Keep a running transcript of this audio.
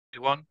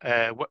Everyone.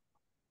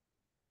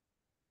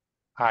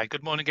 Hi,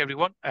 good morning,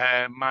 everyone.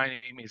 My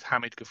name is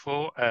Hamid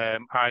Ghafoor.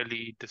 I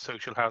lead the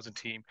social housing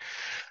team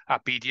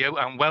at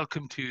BDO, and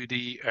welcome to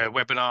the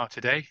webinar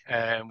today,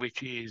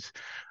 which is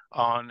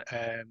on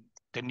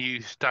the new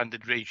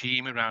standard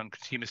regime around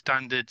consumer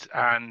standards,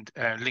 and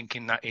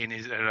linking that in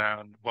is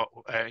around what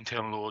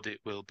internal audit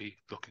will be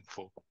looking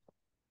for.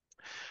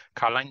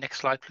 Caroline, next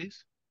slide,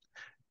 please.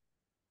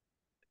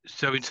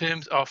 So in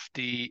terms of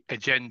the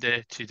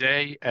agenda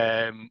today,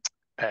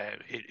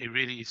 it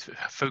really is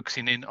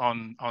focusing in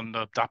on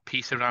that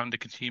piece around the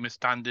consumer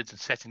standards and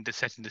setting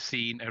the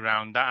scene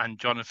around that. And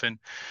Jonathan,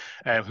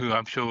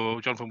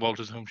 Jonathan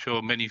Walters, who I'm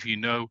sure many of you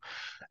know,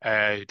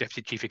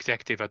 Deputy Chief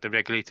Executive at the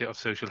Regulator of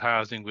Social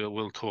Housing,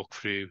 will talk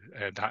through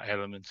that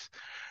element.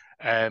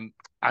 And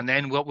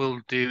then what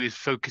we'll do is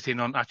focus in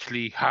on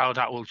actually how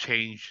that will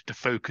change the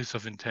focus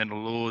of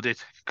internal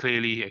audit.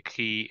 Clearly a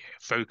key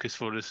focus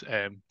for us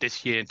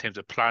this year in terms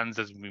of plans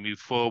as we move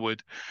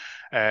forward.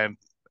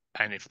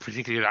 And it's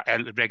particularly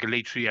that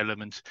regulatory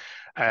element.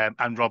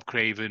 And Rob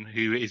Craven,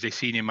 who is a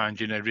senior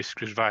manager in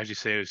risk advisory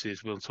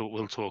services, will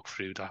talk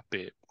through that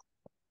bit.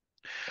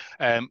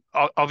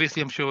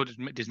 Obviously, I'm sure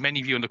there's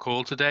many of you on the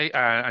call today,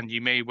 and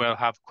you may well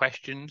have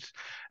questions.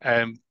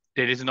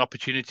 There is an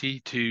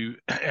opportunity to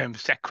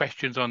set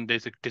questions on.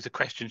 There's a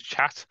questions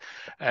chat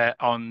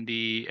on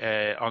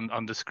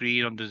the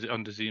screen on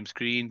the Zoom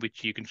screen,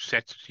 which you can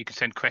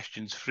send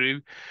questions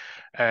through.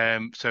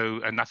 And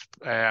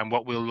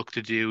what we'll look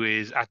to do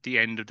is at the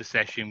end of the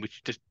session,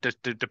 which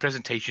the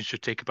presentation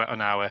should take about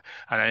an hour,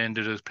 and at the end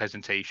of those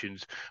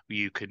presentations,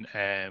 you can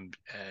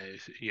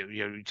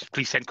just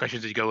please send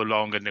questions as you go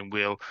along, and then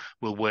we'll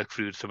work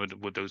through some of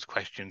those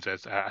questions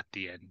at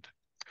the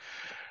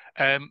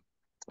end.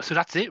 So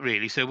that's it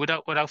really. So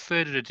without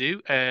further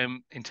ado,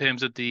 in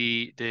terms of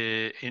the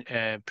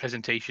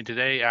presentation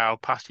today, I'll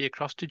pass you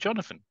across to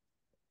Jonathan.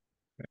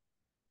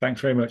 Thanks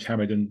very much,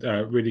 Hamid, and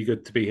really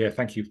good to be here.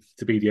 Thank you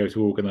to BDO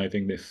for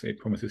organising this. It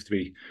promises to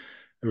be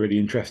a really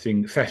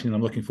interesting session.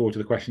 I'm looking forward to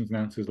the questions and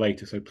answers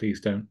later, so please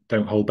don't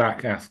hold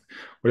back. Ask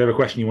whatever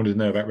question you wanted to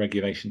know about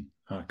regulation.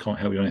 I can't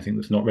help you on anything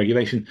that's not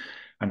regulation,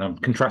 and I'm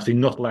contractually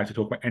not allowed to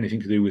talk about anything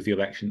to do with the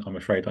election. I'm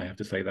afraid I have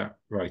to say that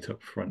right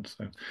up front.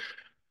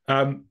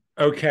 So,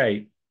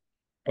 okay,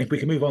 if we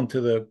can move on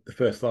to the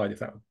first slide, if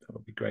that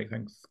would be great.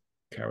 Thanks,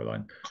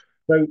 Caroline.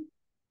 So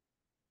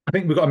I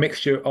think we've got a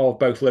mixture of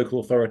both local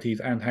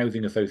authorities and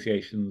housing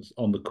associations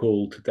on the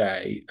call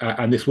today,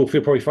 and this will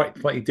feel probably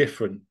slightly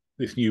different,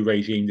 this new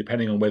regime,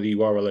 depending on whether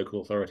you are a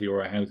local authority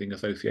or a housing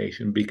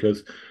association,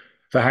 because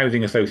for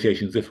housing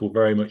associations, this will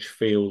very much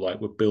feel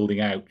like we're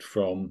building out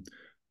from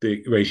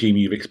the regime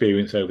you've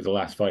experienced over the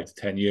last 5 to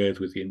 10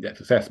 years with the in-depth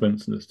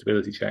assessments and the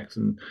stability checks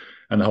and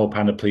the whole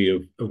panoply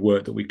of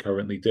work that we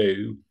currently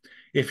do.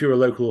 If you're a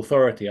local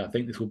authority, I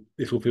think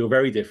this will feel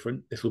very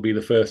different. This will be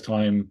the first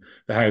time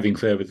the housing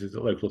services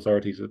at local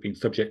authorities have been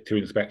subject to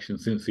inspection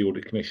since the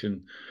Audit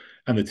Commission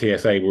and the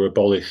TSA were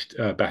abolished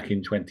back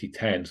in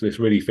 2010. So this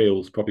really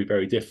feels probably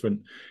very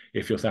different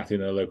if you're sat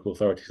in a local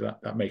authority. So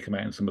that may come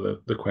out in some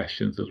of the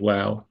questions as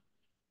well.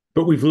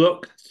 But we've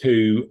looked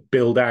to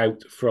build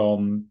out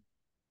from,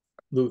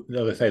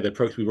 as I say, the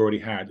approach we've already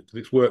had, because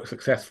it's worked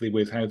successfully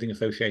with housing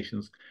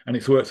associations, and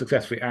it's worked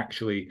successfully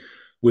actually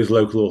with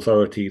local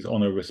authorities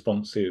on a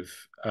responsive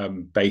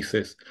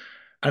basis.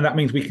 And that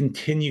means we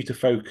continue to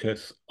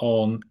focus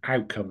on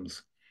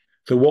outcomes.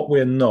 So what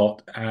we're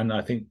not, and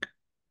I think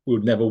we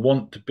would never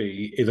want to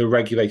be, is a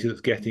regulator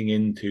that's getting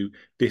into,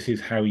 this is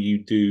how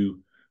you do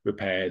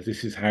repairs,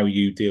 this is how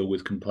you deal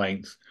with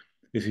complaints,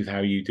 this is how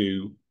you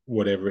do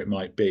whatever it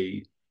might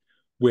be.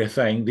 We're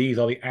saying these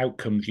are the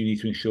outcomes you need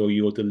to ensure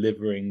you're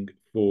delivering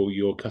for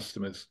your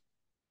customers.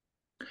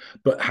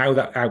 But how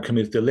that outcome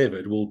is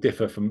delivered will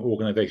differ from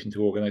organisation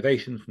to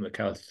organisation, from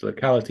locality to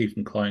locality,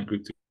 from client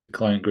group to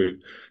client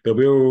group. There'll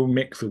be a real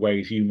mix of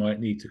ways you might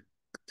need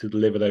to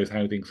deliver those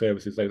housing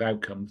services, those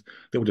outcomes,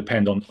 that will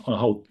depend on a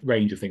whole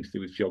range of things to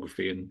do with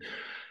geography and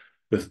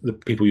the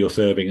people you're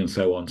serving and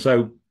so on.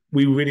 So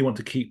we really want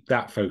to keep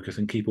that focus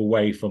and keep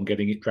away from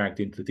getting it dragged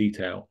into the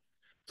detail.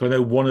 So I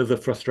know one of the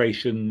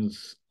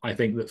frustrations I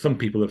think that some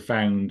people have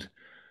found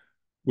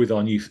with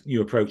our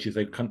new approaches,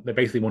 they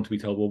basically want to be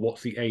told, well,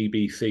 what's the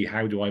ABC?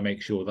 How do I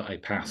make sure that I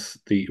pass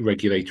the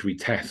regulatory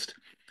test?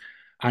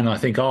 And I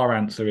think our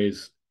answer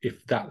is,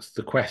 if that's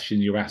the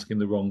question, you're asking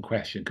the wrong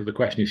question, because the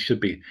question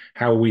should be,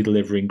 how are we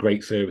delivering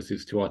great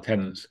services to our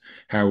tenants?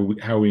 How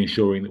are we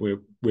ensuring that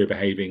we're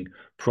behaving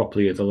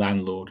properly as a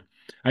landlord?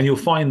 And you'll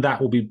find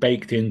that will be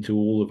baked into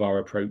all of our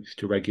approach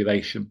to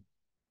regulation.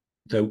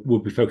 So we'll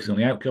be focusing on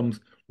the outcomes.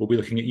 We'll be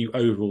looking at you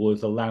overall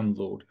as a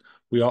landlord.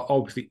 We are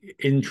obviously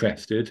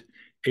interested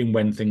in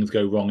when things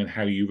go wrong and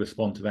how you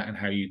respond to that and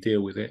how you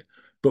deal with it.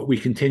 But we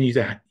continue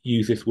to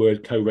use this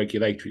word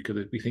co-regulatory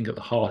because we think at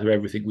the heart of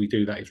everything we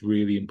do, that is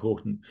really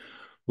important.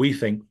 We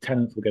think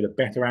tenants will get a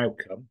better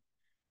outcome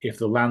if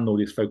the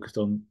landlord is focused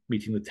on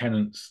meeting the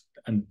tenants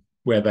and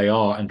where they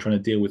are and trying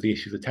to deal with the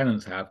issues the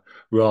tenants have,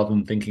 rather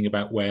than thinking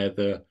about where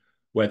the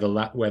where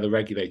the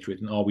regulator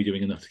is, and are we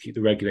doing enough to keep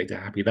the regulator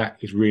happy? That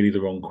is really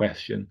the wrong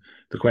question.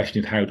 The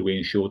question is, how do we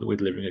ensure that we're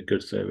delivering a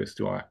good service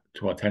to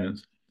our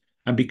tenants?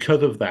 And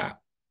because of that,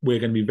 we're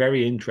going to be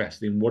very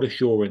interested in what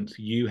assurance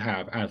you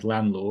have as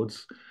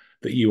landlords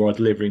that you are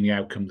delivering the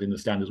outcomes in the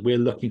standards. We're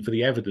looking for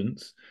the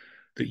evidence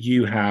that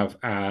you have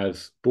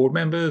as board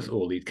members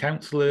or lead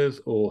councillors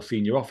or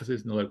senior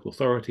officers in the local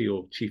authority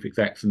or chief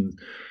execs and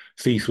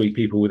C-suite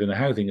people within a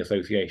housing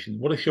association.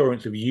 What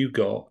assurance have you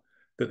got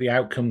that the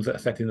outcomes that are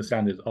set in the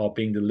standards are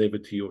being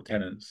delivered to your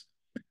tenants?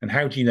 And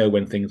how do you know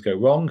when things go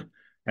wrong?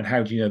 And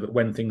how do you know that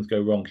when things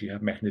go wrong, you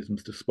have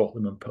mechanisms to spot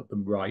them and put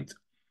them right?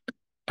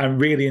 And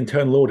really,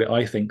 internal audit,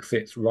 I think,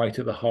 sits right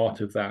at the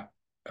heart of that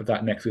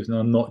nexus. And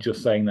I'm not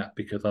just saying that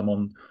because I'm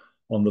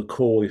on the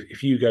call.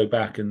 If you go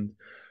back, and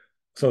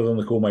some on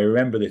the call may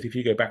remember this, if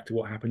you go back to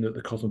what happened at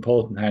the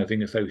Cosmopolitan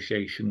Housing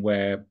Association,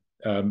 where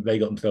they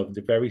got themselves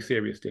into very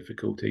serious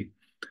difficulty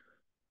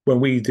when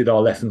we did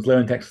our lessons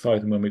learned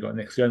exercise and when we got an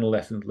external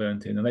lessons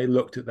learned in, and they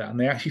looked at that and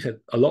they actually said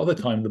a lot of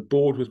the time the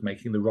board was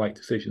making the right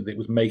decisions, it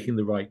was making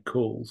the right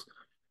calls,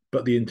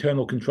 but the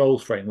internal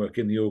controls framework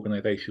in the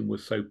organisation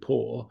was so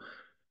poor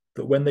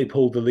that when they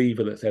pulled the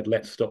lever that said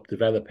let's stop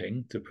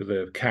developing to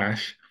preserve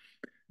cash,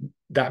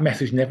 that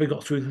message never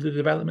got through to the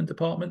development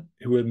department,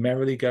 who were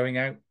merrily going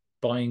out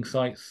buying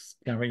sites,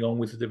 carrying on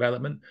with the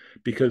development,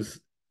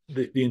 because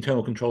the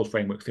internal controls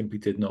framework simply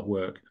did not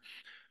work.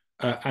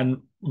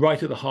 And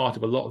right at the heart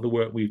of a lot of the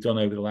work we've done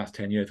over the last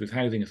 10 years with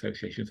housing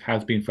associations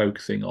has been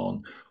focusing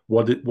on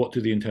what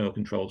do the internal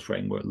controls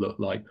framework look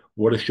like?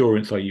 What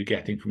assurance are you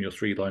getting from your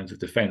 3 lines of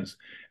defence?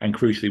 And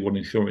crucially, what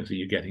assurance are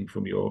you getting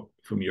from your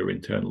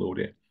internal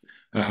audit?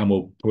 And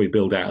we'll probably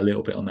build out a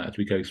little bit on that as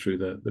we go through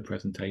the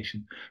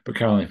presentation. But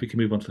Caroline, if we can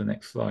move on to the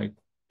next slide,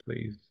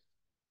 please.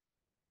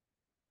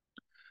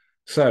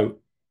 So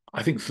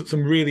I think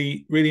some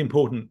really, really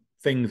important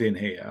things in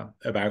here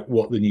about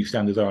what the new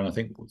standards are, and I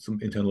think some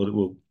internal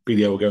audit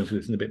BDO will go into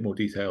this in a bit more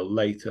detail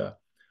later.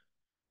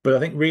 But I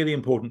think really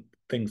important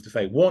things to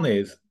say. One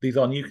is these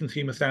are new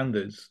consumer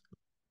standards,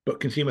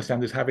 but consumer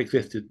standards have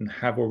existed and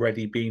have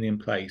already been in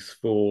place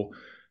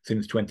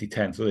since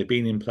 2010. So they've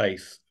been in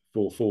place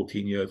for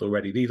 14 years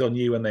already. These are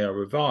new and they are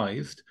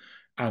revised,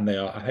 and they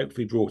are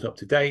hopefully brought up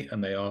to date,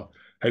 and they are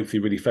hopefully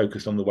really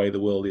focused on the way the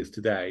world is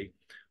today.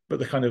 But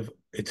the kind of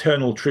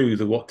eternal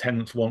truths of what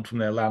tenants want from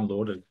their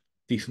landlord, a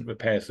decent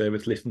repair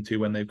service, listened to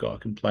when they've got a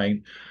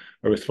complaint,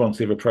 a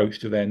responsive approach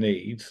to their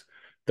needs,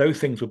 those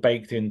things were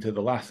baked into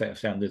the last set of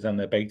standards, and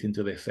they're baked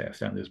into this set of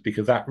standards,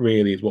 because that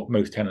really is what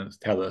most tenants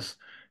tell us.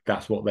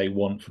 That's what they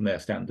want from their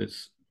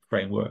standards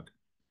framework.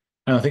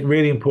 And I think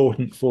really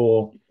important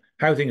for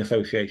housing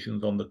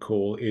associations on the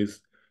call is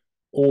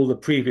all the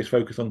previous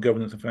focus on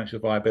governance and financial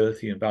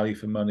viability and value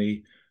for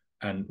money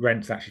and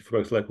rents, actually, for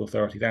both local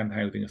authorities and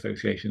housing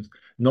associations.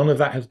 None of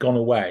that has gone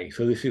away.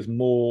 So this is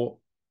more,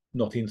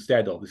 not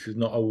instead of, this is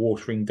not a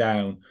watering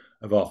down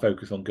of our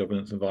focus on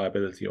governance and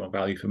viability or on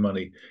value for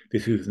money.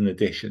 This is an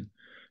addition.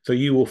 So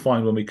you will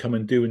find when we come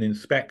and do an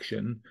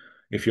inspection,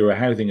 if you're a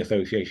housing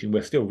association,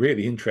 we're still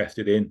really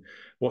interested in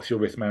what's your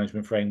risk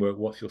management framework,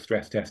 what's your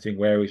stress testing,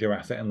 where is your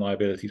asset and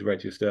liabilities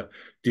register,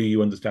 do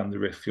you understand the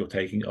risks you're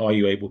taking, are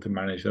you able to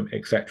manage them,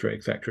 etc.,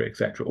 etc.,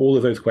 etc. All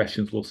of those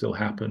questions will still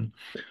happen.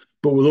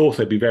 But we'll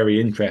also be very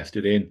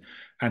interested in,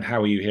 and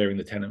how are you hearing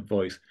the tenant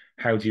voice?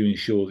 How do you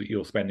ensure that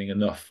you're spending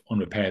enough on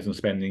repairs and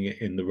spending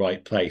it in the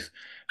right place?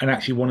 And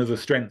actually, one of the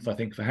strengths, I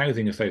think, for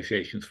housing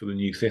associations for the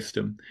new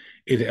system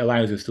is it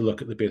allows us to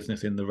look at the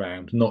business in the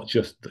round, not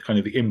just the kind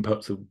of the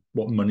inputs of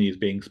what money is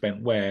being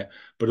spent where,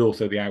 but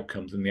also the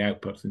outcomes and the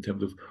outputs in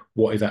terms of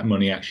what is that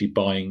money actually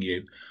buying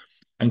you.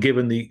 And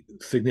given the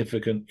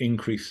significant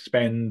increased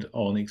spend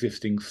on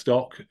existing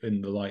stock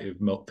in the light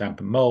of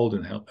damp and mold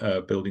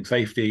and building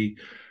safety,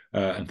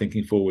 and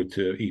thinking forward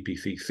to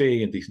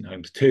EPCC and Decent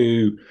Homes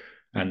 2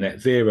 and Net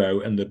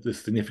Zero, and the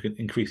significant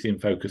increase in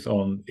focus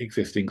on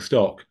existing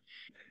stock,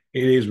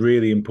 it is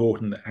really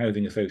important that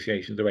housing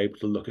associations are able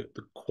to look at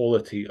the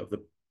quality of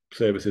the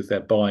services they're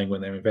buying when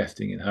they're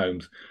investing in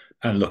homes,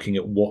 and looking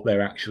at what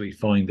they're actually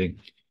finding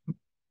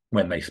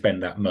when they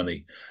spend that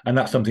money. And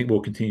that's something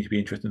we'll continue to be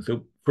interested in.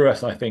 So for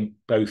us, I think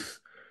both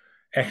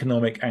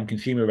economic and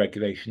consumer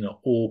regulation are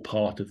all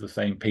part of the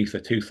same piece.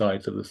 They're two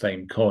sides of the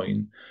same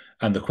coin.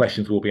 And the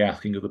questions we'll be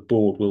asking of the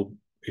board will,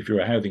 if you're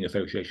a housing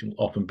association,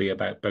 will often be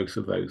about both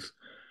of those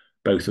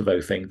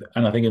things.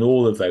 And I think in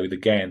all of those,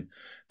 again,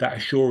 that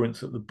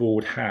assurance that the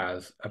board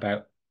has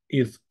about,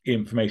 is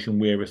information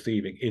we're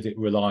receiving, is it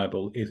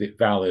reliable, is it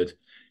valid,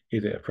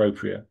 is it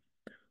appropriate?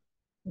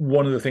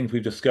 One of the things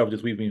we've discovered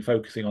as we've been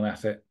focusing on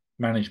asset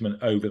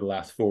management over the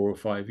last 4 or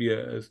 5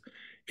 years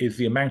is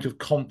the amount of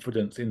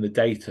confidence in the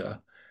data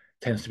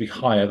tends to be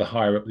higher the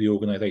higher up the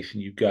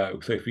organisation you go.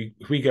 So if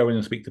we go in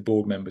and speak to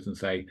board members and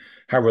say,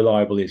 how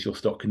reliable is your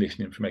stock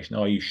condition information?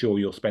 Are you sure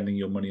you're spending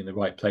your money in the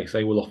right place?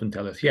 They will often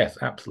tell us, yes,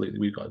 absolutely.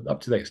 We've got an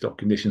up-to-date stock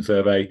condition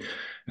survey,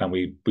 and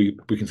we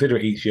consider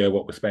it each year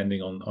what we're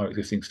spending on our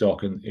existing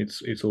stock, and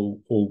it's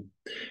all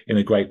in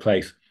a great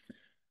place.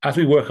 As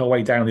we work our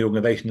way down the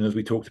organisation and as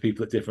we talk to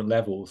people at different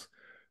levels,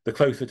 the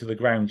closer to the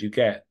ground you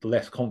get, the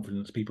less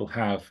confidence people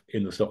have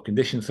in the stock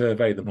condition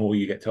survey. The more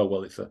you get told,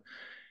 well, it's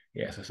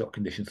a stock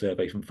condition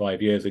survey from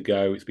 5 years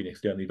ago. It's been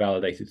externally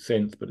validated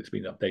since, but it's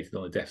been updated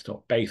on a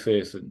desktop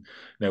basis. And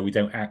no, we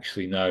don't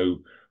actually know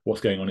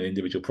what's going on in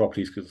individual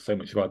properties because so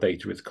much of our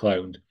data is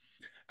cloned.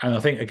 And I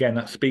think, again,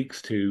 that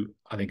speaks to,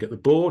 I think, at the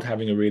board,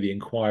 having a really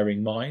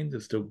inquiring mind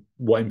as to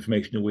what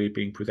information are we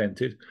being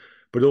presented,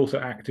 but also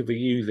actively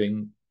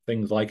using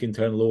things like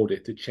internal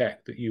audit to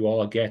check that you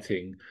are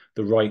getting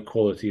the right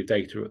quality of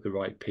data at the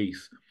right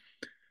piece.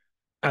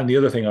 And the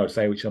other thing I would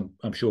say, which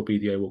I'm sure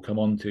BDO will come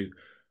on to,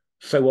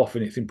 so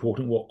often it's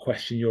important what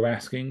question you're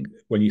asking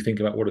when you think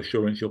about what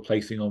assurance you're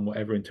placing on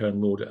whatever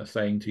internal audit are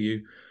saying to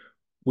you.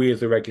 We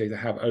as a regulator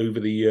have over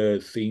the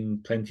years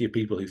seen plenty of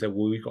people who said,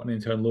 well, we've got an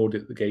internal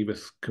audit that gave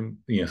us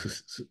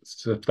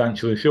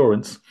substantial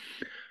assurance.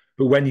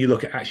 But when you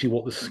look at actually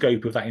what the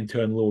scope of that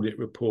internal audit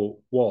report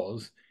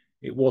was,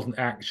 it wasn't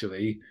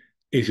actually,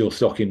 is your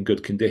stock in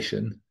good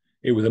condition?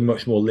 It was a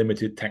much more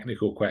limited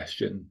technical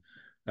question.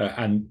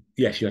 And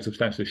yes, you had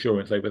substantial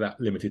assurance over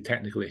that limited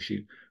technical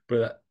issue,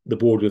 but the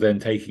board were then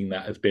taking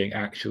that as being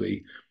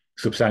actually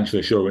substantial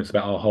assurance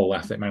about our whole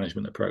asset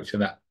management approach.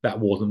 And that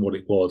wasn't what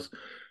it was.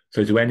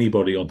 So to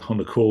anybody on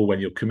the call, when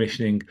you're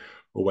commissioning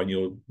or when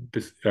you're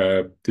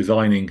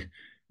designing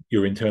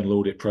your internal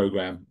audit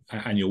program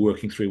and you're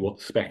working through what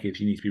the spec is,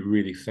 you need to be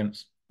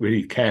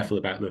really careful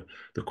about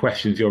the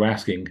questions you're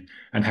asking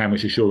and how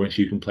much assurance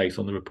you can place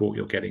on the report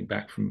you're getting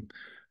back from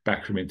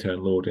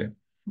internal audit.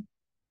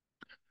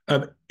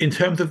 In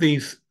terms of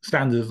these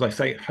standards, as I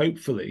say,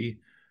 hopefully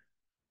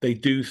they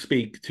do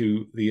speak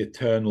to the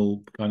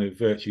eternal kind of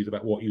virtues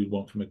about what you'd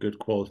want from a good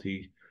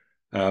quality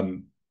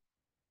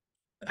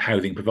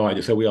housing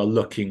provider. So we are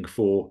looking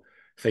for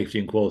safety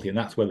and quality, and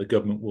that's where the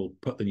government will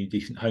put the new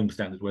decent home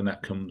standard when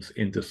that comes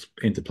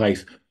into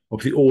place.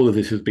 Obviously, all of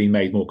this has been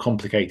made more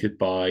complicated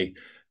by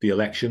the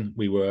election.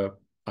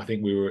 I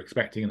think we were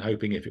expecting and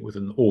hoping if it was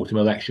an autumn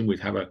election, we'd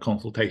have a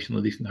consultation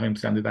on the decent home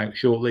standard out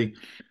shortly.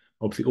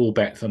 Obviously, all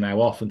bets are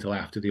now off until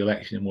after the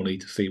election, and we'll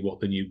need to see what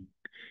the new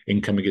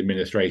incoming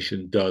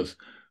administration does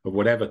of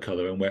whatever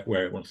colour and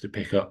where it wants to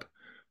pick up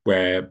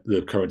where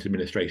the current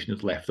administration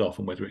has left off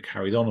and whether it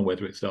carries on or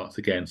whether it starts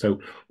again. So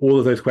all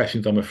of those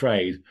questions, I'm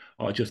afraid,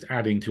 are just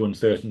adding to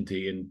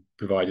uncertainty in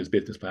providers'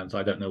 business plans.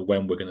 I don't know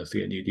when we're going to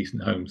see a new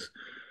decent homes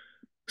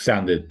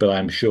standard, but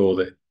I'm sure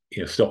that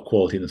stock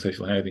quality in the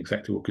social housing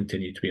sector will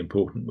continue to be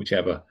important,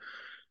 whichever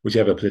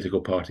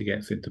political party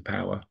gets into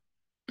power.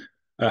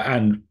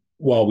 And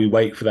while we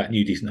wait for that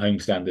new decent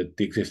home standard,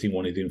 the existing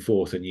one is in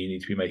force, and you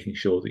need to be making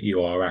sure that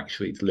you are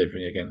actually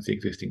delivering against the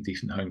existing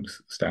decent homes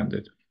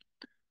standard.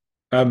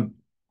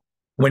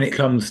 When it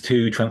comes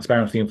to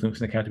transparency, influence,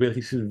 and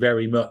accountability, this is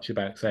very much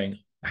about saying,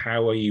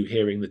 how are you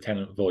hearing the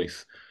tenant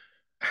voice?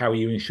 How are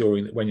you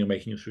ensuring that when you're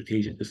making your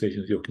strategic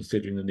decisions, you're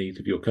considering the needs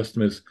of your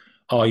customers?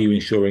 Are you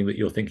ensuring that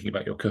you're thinking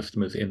about your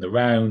customers in the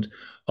round?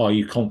 Are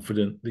you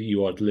confident that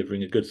you are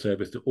delivering a good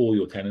service to all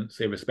your tenants,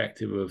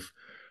 irrespective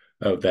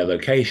of their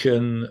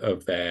location,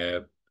 of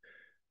their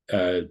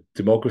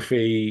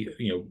demography?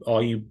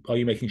 Are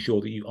you making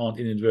sure that you aren't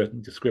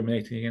inadvertently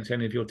discriminating against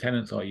any of your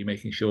tenants? Are you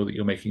making sure that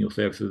you're making your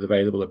services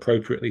available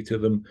appropriately to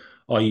them?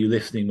 Are you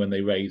listening when they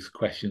raise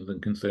questions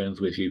and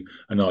concerns with you,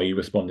 and are you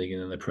responding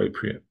in an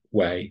appropriate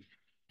way?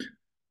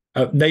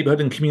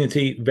 Neighbourhood and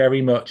community,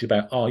 very much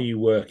about, are you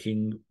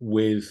working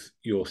with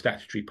your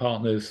statutory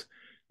partners?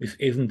 This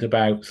isn't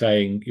about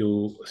saying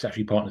your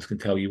statutory partners can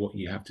tell you what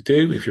you have to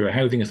do. If you're a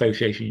housing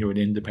association, you're an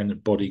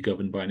independent body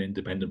governed by an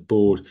independent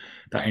board.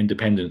 That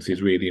independence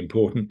is really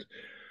important.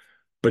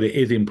 But it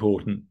is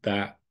important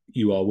that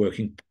you are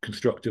working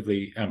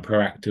constructively and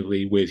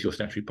proactively with your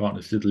statutory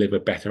partners to deliver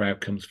better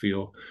outcomes for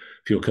your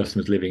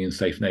customers living in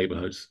safe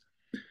neighbourhoods.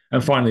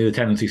 And finally, the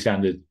tenancy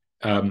standard.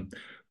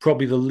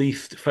 Probably the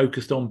least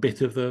focused on bit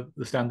of the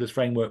standards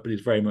framework, but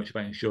is very much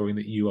about ensuring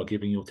that you are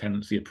giving your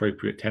tenants the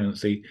appropriate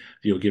tenancy,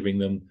 that you're giving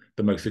them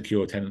the most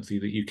secure tenancy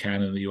that you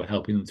can, and that you are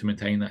helping them to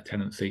maintain that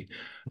tenancy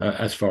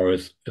as far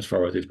as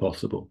is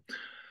possible.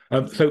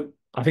 So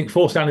I think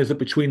 4 standards that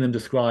between them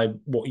describe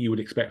what you would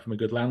expect from a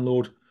good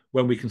landlord.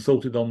 When we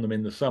consulted on them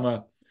in the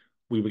summer,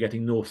 we were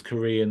getting North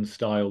Korean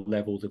style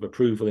levels of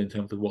approval in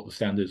terms of what the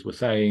standards were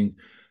saying.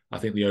 I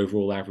think the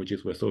overall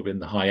averages were sort of in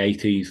the high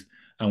 80s.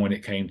 And when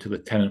it came to the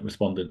tenant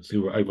respondents,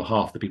 who were over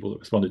half the people that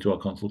responded to our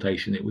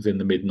consultation, it was in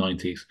the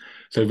mid-90s.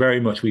 So very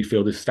much we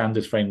feel this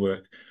standards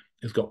framework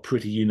has got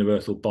pretty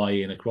universal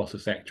buy-in across the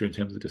sector in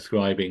terms of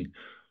describing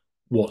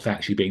what's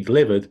actually being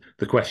delivered.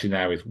 The question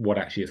now is what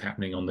actually is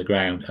happening on the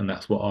ground, and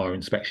that's what our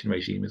inspection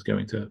regime is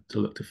going to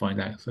look to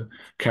find out. So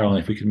Caroline,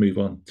 if we could move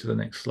on to the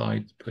next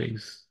slide,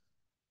 please.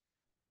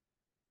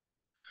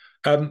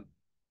 So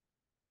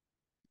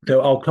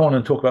I'll come on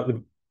and talk about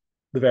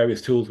the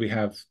various tools we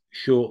have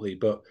shortly,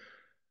 but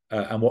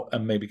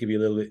and maybe give you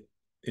a little bit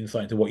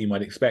insight into what you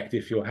might expect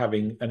if you're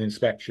having an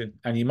inspection.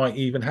 And you might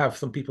even have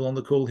some people on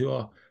the call who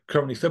are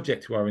currently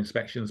subject to our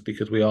inspections,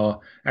 because we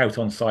are out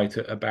on site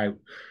at about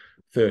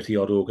 30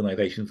 odd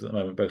organisations at the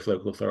moment, both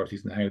local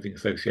authorities and housing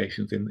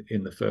associations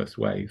in the first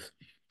wave.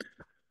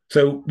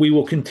 So we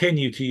will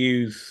continue to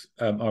use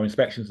our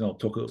inspections, and I'll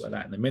talk a little about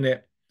that in a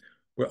minute.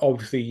 We're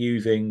obviously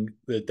using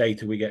the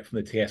data we get from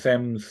the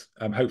TSMs.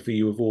 Hopefully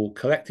you have all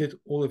collected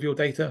all of your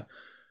data.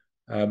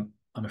 I'm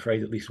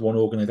afraid at least one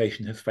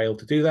organisation has failed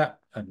to do that,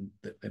 and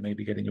they may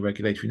be getting a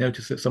regulatory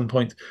notice at some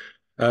point.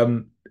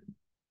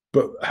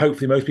 But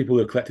hopefully most people who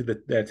have collected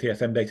their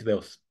TSM data,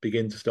 they'll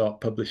begin to start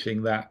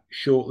publishing that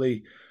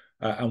shortly.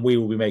 And we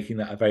will be making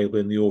that available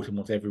in the autumn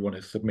once everyone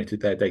has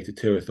submitted their data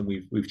to us and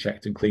we've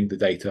checked and cleaned the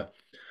data.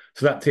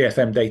 So that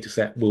TSM data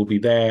set will be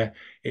there.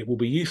 It will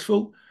be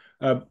useful.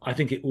 I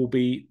think it will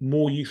be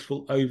more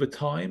useful over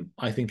time.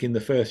 I think in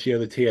the first year,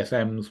 the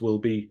TSMs will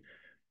be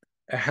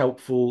a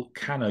helpful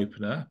can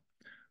opener,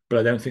 but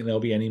I don't think there'll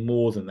be any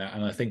more than that.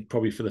 And I think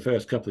probably for the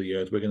first couple of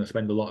years, we're going to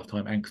spend a lot of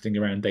time angsting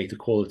around data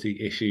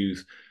quality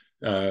issues,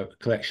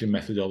 collection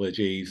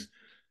methodologies.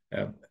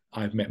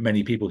 I've met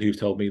many people who've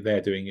told me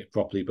they're doing it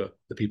properly, but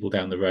the people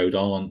down the road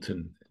aren't.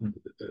 And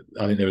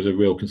I think there is a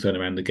real concern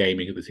around the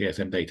gaming of the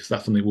TSM data. So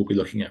that's something we'll be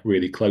looking at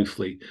really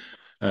closely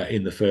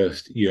in the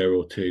first year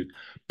or two.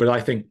 But I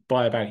think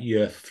by about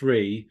year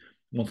 3,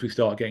 once we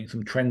start getting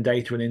some trend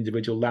data and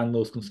individual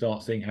landlords can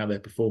start seeing how their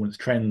performance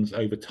trends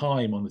over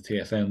time on the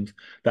TSMs,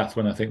 that's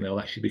when I think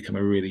they'll actually become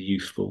a really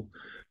useful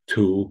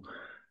tool.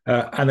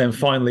 And then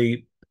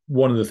finally,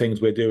 one of the things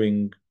we're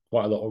doing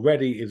quite a lot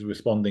already is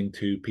responding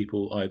to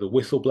people either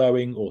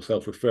whistleblowing or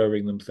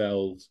self-referring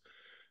themselves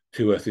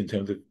to us in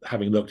terms of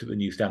having looked at the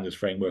new standards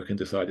framework and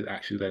decided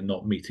actually they're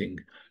not meeting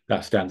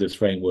that standards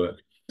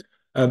framework.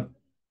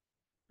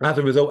 As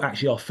a result,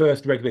 actually, our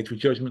first regulatory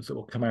judgments that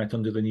will come out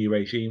under the new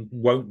regime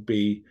won't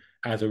be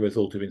as a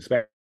result of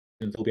inspections.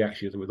 It'll be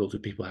actually as a result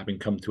of people having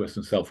come to us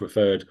and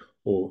self-referred,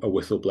 or a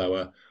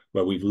whistleblower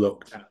where we've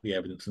looked at the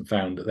evidence and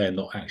found that they're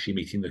not actually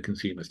meeting the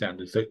consumer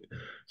standards.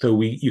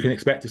 So you can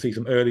expect to see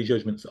some early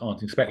judgments that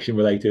aren't inspection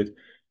related,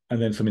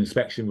 and then some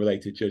inspection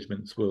related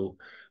judgments will,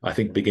 I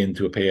think, begin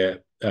to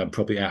appear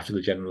probably after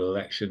the general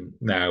election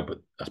now, but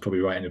that's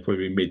probably right, and it'll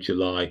probably be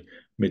mid-July,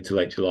 mid to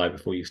late July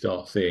before you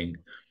start seeing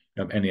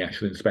any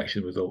actual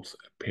inspection results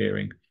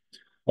appearing.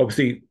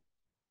 Obviously,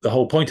 the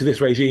whole point of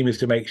this regime is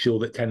to make sure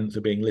that tenants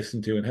are being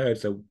listened to and heard.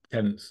 So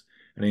tenants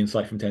and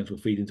insight from tenants will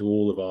feed into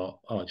all of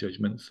our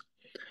judgments.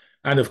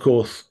 And of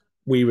course,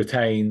 we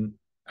retain,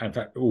 in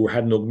fact, we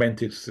had an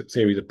augmented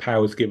series of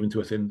powers given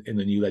to us in the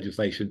new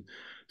legislation.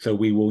 So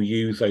we will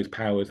use those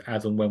powers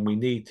as and when we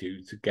need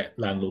to get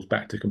landlords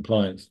back to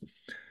compliance.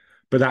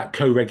 But that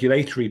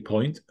co-regulatory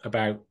point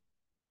about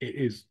it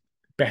is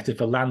better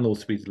for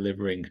landlords to be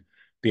delivering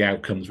the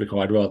outcomes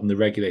required rather than the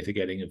regulator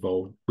getting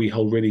involved, we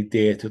hold really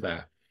dear to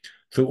that.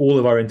 So all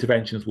of our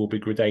interventions will be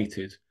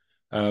gradated,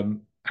 and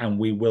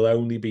we will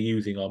only be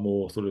using our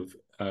more sort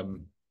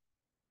of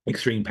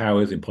extreme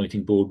powers in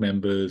appointing board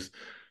members,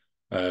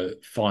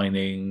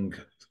 fining,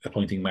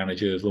 appointing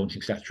managers,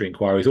 launching statutory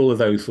inquiries, all of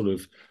those sort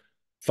of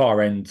far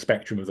end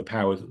spectrum of the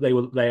powers.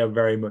 They are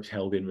very much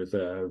held in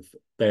reserve.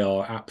 They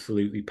are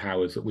absolutely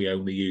powers that we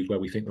only use where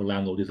we think the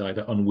landlord is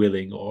either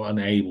unwilling or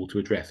unable to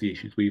address the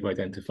issues we've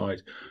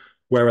identified.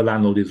 Where a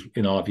landlord is,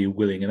 in our view,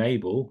 willing and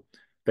able,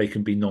 they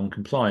can be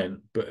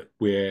non-compliant, but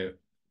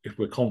if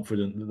we're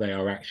confident that they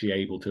are actually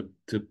able to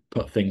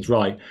put things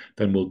right,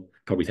 then we'll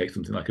probably take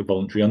something like a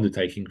voluntary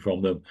undertaking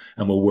from them,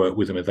 and we'll work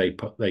with them as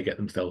they get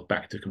themselves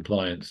back to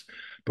compliance.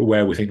 But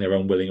where we think they're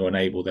unwilling or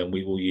unable, then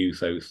we will use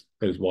those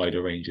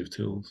wider range of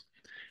tools.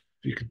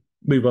 If you could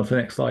move on to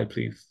the next slide,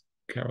 please,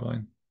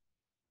 Caroline.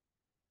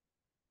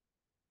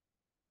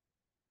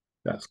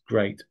 That's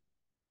great.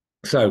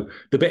 So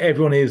the bit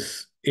everyone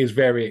is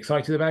very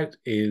excited about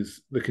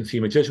is the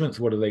consumer judgments.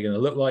 What are they going to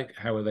look like?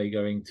 How are they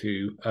going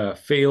to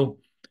feel?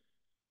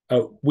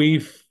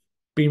 We've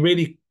been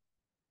really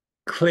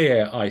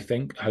clear, I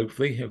think,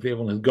 hopefully, if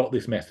everyone has got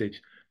this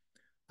message,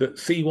 that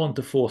C1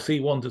 to 4,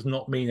 C1 does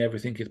not mean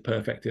everything is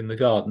perfect in the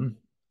garden.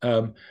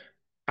 And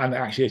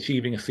actually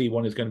achieving a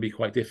C1 is going to be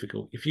quite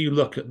difficult. If you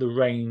look at the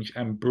range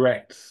and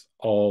breadth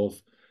of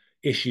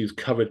issues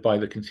covered by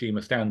the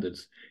consumer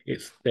standards,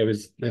 there's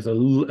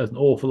an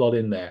awful lot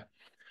in there.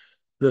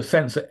 The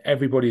sense that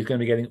everybody is going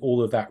to be getting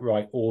all of that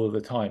right all of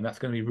the time, that's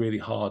going to be really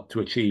hard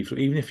to achieve. So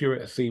even if you're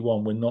at a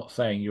C1, we're not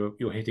saying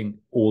you're hitting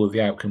all of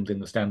the outcomes in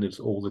the standards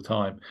all the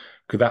time,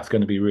 because that's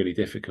going to be really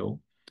difficult.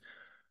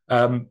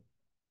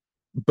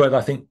 But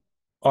I think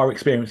our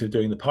experience of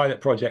doing the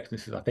pilot projects,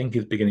 this is, I think,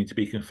 is beginning to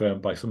be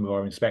confirmed by some of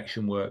our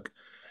inspection work,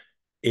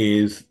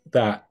 is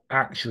that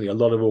actually a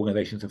lot of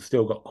organizations have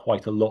still got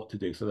quite a lot to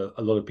do. So that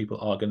a lot of people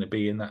are going to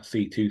be in that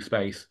C2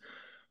 space.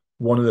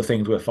 One of the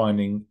things we're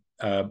finding,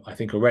 I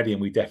think already,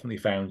 and we definitely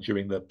found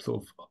during the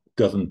sort of a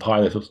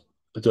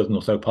dozen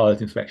or so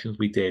pilot inspections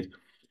we did,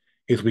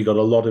 is we got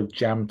a lot of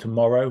jam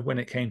tomorrow when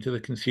it came to the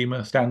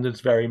consumer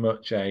standards. Very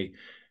much a,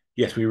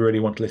 yes, we really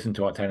want to listen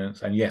to our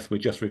tenants, and yes, we're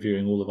just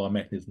reviewing all of our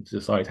mechanisms to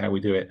decide how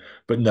we do it.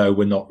 But no,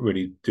 we're not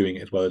really doing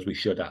it as well as we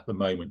should at the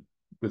moment,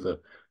 with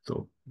a sort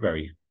of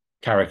very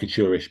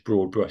caricaturish,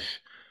 broad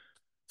brush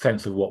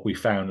sense of what we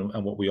found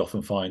and what we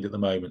often find at the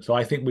moment. So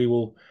I think we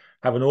will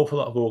have an awful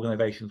lot of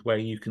organizations where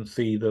you can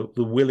see the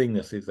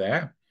willingness is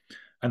there.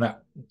 And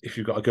that, if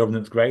you've got a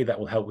governance grade, that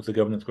will help with the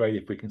governance grade.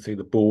 If we can see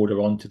the board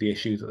are onto the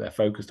issues that they're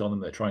focused on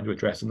and they're trying to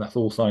address, and that's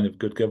all sign of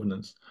good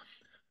governance.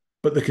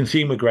 But the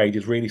consumer grade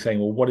is really saying,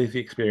 well, what is the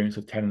experience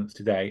of tenants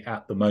today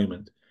at the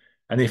moment?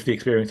 And if the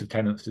experience of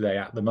tenants today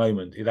at the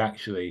moment is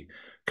actually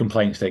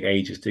complaints take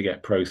ages to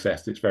get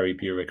processed, it's very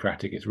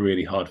bureaucratic, it's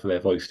really hard for their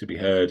voice to be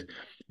heard.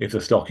 If the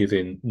stock is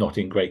not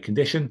in great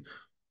condition,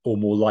 or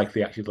more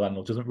likely, actually, the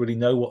landlord doesn't really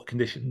know what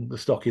condition the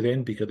stock is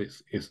in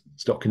because its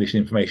stock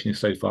condition information is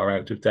so far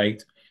out of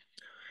date.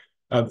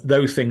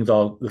 Those things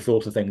are the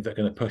sorts of things that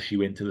are going to push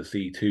you into the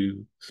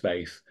C2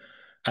 space.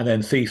 And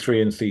then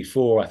C3 and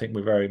C4, I think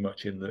we're very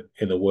much in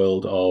the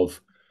world of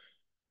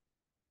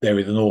there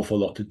is an awful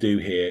lot to do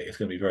here. It's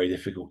going to be very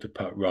difficult to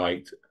put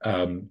right.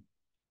 And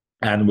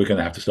we're going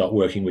to have to start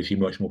working with you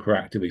much more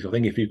proactively. So I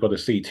think if you've got a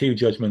C2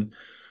 judgment,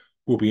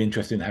 we'll be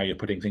interested in how you're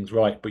putting things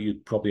right, but you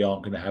probably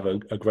aren't going to have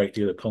a great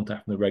deal of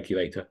contact from the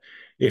regulator.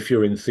 If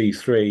you're in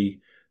C3,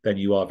 then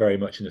you are very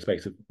much in the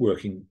space of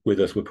working with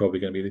us. We're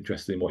probably going to be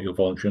interested in what your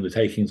voluntary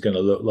undertaking is going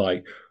to look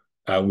like.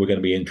 We're going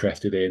to be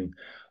interested in,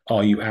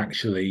 are you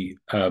actually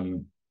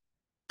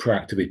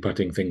proactively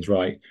putting things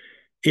right?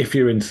 If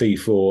you're in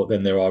C4,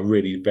 then there are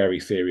really very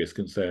serious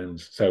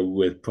concerns. So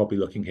we're probably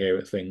looking here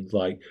at things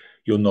like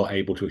you're not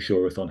able to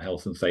assure us on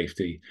health and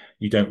safety.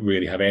 You don't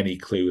really have any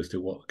clue as to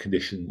what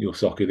condition your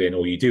stock is in,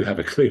 or you do have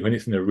a clue and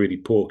it's in a really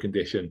poor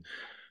condition.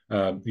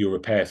 Your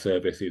repair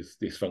service is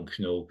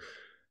dysfunctional.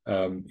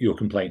 Your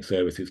complaint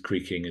service is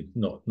creaking and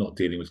not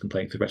dealing with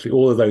complaints. Especially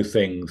all of those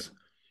things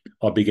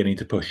are beginning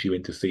to push you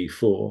into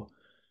C4.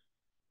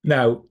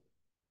 Now,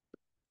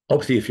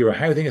 obviously, if you're a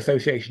housing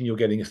association, you're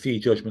getting a C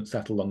judgment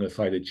sat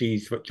alongside a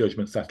G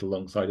judgment sat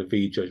alongside a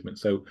V judgment.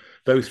 So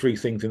those three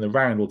things in the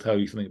round will tell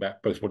you something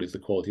about both what is the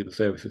quality of the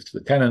services to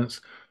the tenants,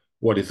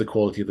 what is the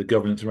quality of the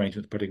governance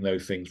arrangements putting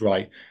those things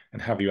right,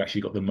 and have you actually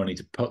got the money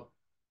to put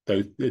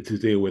those to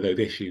deal with those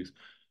issues.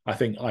 I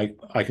think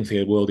I can see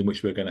a world in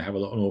which we're going to have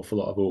an awful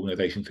lot of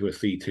organisations who are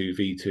C2,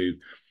 V2,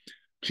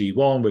 G1.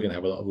 We're going to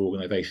have a lot of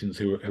organisations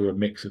who are a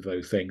mix of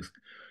those things.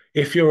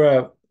 If you're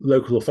a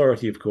local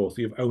authority, of course,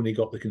 you've only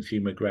got the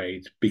consumer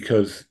grade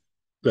because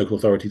local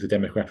authorities are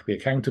democratically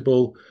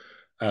accountable.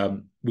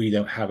 We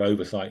don't have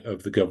oversight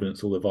of the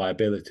governance or the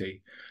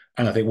viability.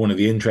 And I think one of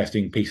the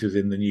interesting pieces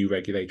in the new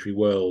regulatory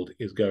world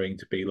is going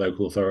to be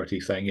local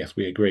authorities saying, yes,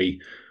 we agree.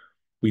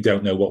 We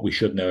don't know what we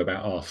should know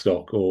about our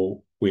stock,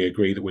 or we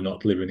agree that we're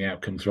not delivering the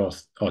outcomes for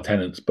our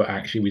tenants, but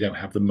actually we don't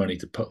have the money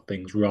to put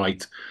things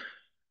right.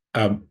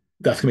 That's going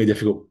to be a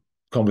difficult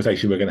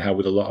conversation we're going to have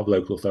with a lot of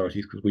local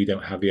authorities because we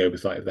don't have the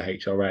oversight of the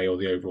HRA or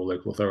the overall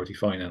local authority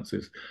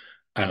finances.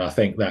 And I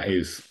think that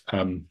is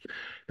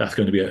that's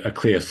going to be a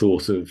clear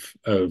source of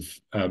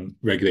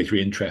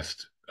regulatory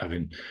interest. I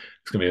mean,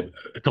 it's going to be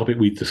a topic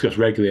we discuss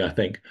regularly, I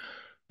think.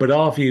 But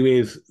our view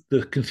is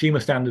the consumer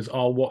standards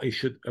are what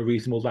a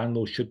reasonable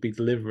landlord should be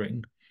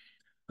delivering.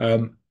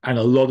 And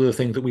a lot of the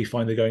things that we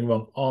find are going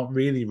wrong aren't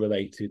really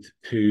related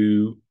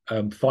to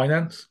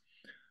finance.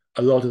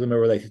 A lot of them are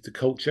related to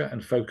culture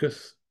and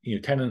focus. You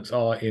know, tenants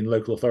are in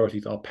local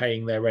authorities are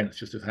paying their rents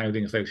just as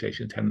housing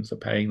association tenants are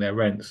paying their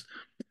rents.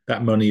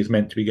 That money is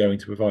meant to be going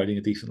to providing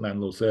a decent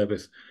landlord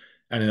service.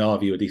 And in our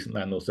view, a decent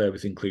landlord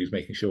service includes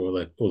making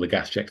sure all the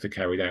gas checks are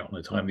carried out on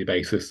a timely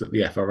basis, that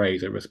the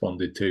FRAs are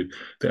responded to,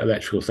 that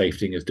electrical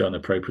safety is done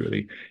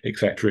appropriately,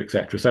 etc.,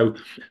 etc. So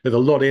there's a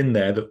lot in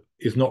there that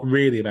is not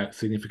really about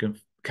significant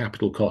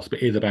capital costs,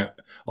 but is about,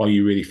 are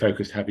you really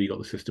focused? Have you got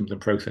the systems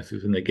and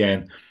processes? And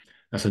again,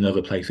 that's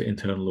another place that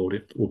internal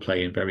audit will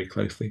play in very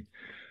closely.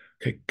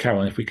 Okay,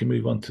 Caroline, if we can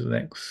move on to the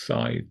next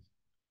slide,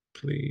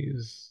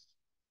 please.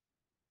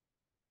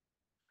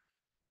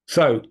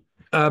 So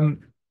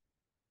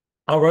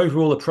our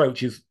overall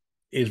approach is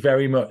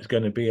very much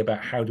going to be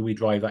about how do we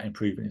drive that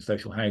improvement in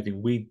social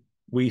housing.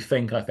 We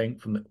think, I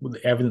think, from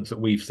the evidence that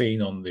we've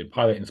seen on the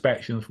pilot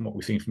inspections, from what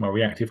we've seen from our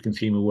reactive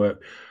consumer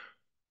work,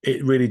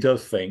 it really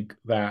does think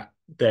that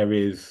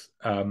there's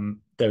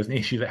an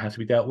issue that has to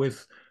be dealt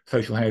with.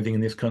 Social housing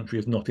in this country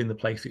is not in the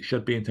place it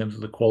should be in terms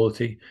of the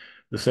quality.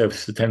 The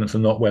services to tenants are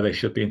not where they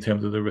should be in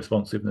terms of the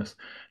responsiveness.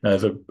 Now,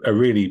 there's a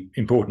really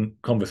important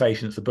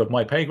conversation that's above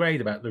my pay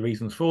grade about the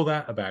reasons for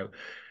that, about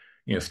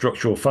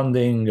structural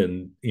funding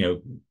and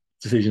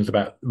decisions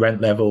about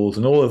rent levels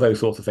and all of those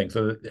sorts of things.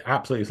 So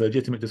absolutely, it's a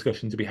legitimate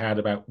discussion to be had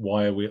about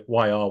why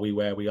are we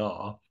where we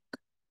are.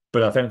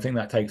 But I don't think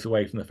that takes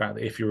away from the fact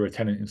that if you're a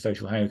tenant in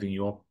social housing,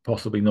 you are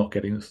possibly not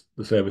getting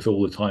the service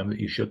all the time that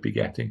you should be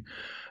getting.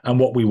 And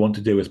what we want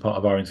to do as part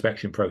of our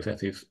inspection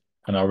processes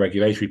and our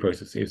regulatory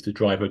process is to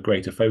drive a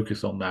greater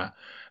focus on that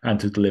and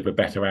to deliver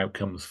better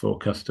outcomes for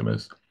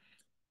customers.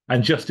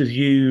 And just as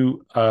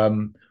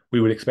we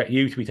would expect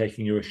you to be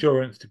taking your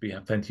assurance, to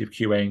have plenty of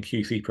QA and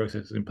QC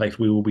processes in place,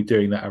 we will be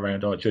doing that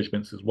around our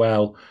judgments as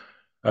well.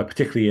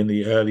 Particularly in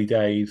the early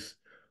days,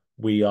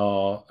 we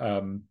are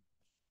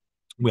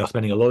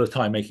spending a lot of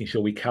time making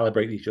sure we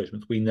calibrate these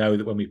judgments. We know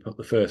that when we put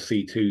the first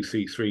C2,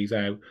 C3s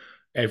out,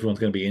 everyone's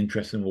going to be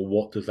interested in, well,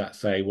 what does that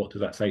say? What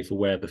does that say for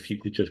where the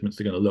future judgments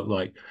are going to look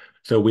like?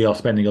 So we are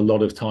spending a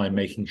lot of time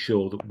making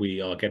sure that we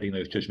are getting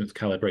those judgments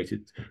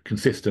calibrated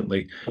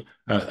consistently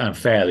and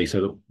fairly,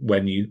 so that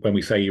when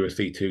we say you're a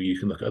C2, you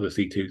can look at other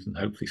C2s and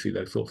hopefully see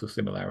those sorts of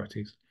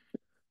similarities.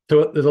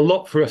 So there's a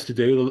lot for us to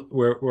do.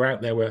 We're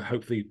out there. We're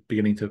hopefully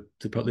beginning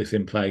to put this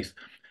in place.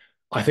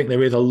 I think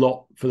there is a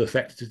lot for the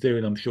sector to do,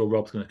 and I'm sure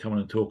Rob's going to come on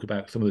and talk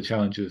about some of the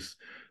challenges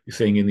you're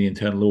seeing in the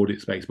internal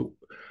audit space.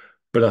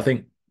 But I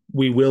think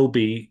we will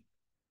be,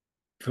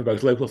 for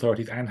both local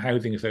authorities and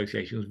housing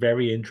associations,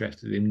 very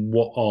interested in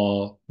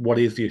what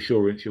is the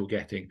assurance you're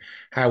getting?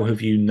 How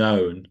have you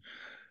known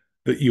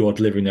that you are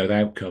delivering those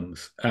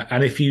outcomes?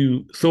 And if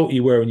you thought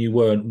you were and you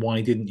weren't,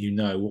 why didn't you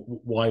know?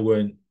 Why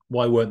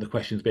weren't the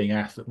questions being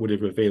asked that would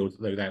have revealed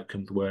that those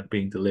outcomes weren't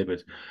being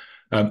delivered?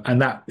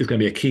 And that is going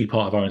to be a key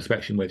part of our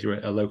inspection, whether you're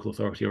a local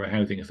authority or a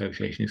housing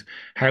association, is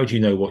how do you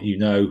know what you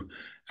know?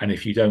 And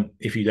if you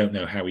don't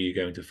know, how are you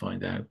going to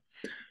find out?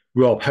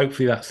 Rob,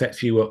 hopefully that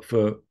sets you up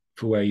for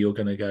where you're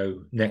going to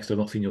go next. I've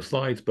not seen your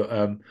slides, but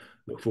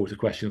look forward to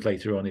questions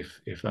later on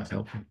if that's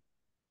helpful.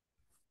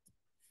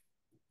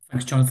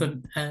 Thanks,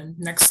 Jonathan.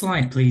 Next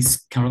slide,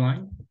 please,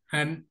 Caroline.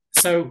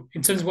 So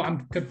in terms of what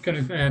I'm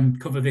going to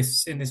cover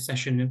in this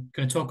session, I'm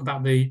going to talk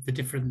about the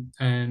different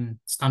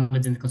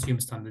standards in the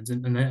consumer standards,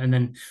 and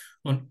then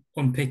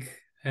unpick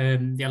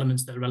the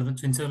elements that are relevant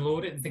to internal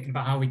audit, and thinking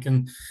about how we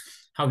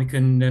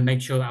can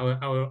make sure that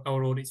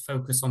our audits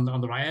focus on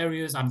the right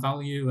areas, add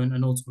value,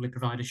 and ultimately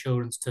provide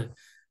assurance to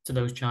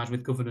those charged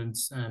with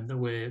governance that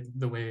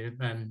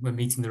we're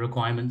meeting the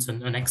requirements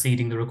and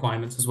exceeding the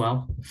requirements as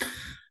well.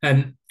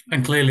 And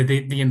clearly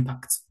the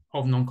impact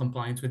of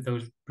non-compliance with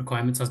those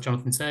requirements, as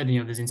Jonathan said,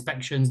 there's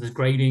inspections, there's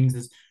gradings,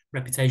 there's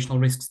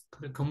reputational risks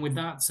that come with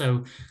that.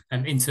 So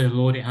internal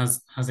audit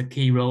has a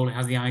key role. It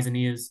has the eyes and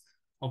ears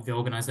of the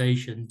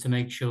organisation to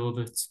make sure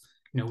that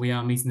we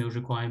are meeting those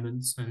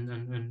requirements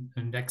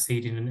and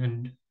exceeding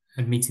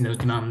and meeting those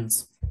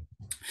demands.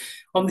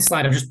 On this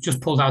slide, I've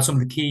just pulled out some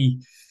of the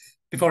key,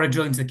 before I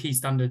drill into the key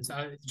standards,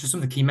 just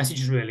some of the key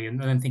messages really,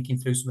 and then thinking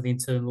through some of the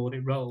internal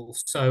audit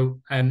roles. So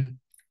I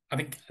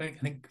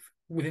think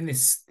within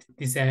this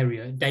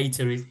area,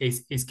 data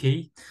is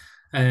key.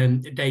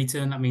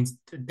 Data, and that means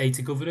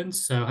data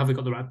governance. So have we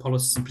got the right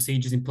policies and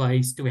procedures in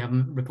place? Do we have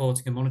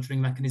reporting and monitoring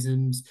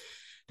mechanisms?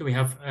 Do we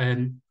have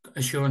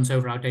assurance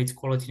over our data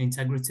quality and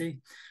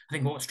integrity? I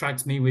think what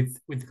strikes me with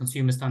the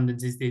consumer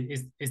standards is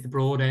the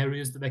broad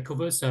areas that they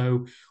cover.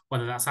 So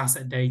whether that's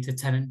asset data,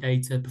 tenant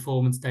data,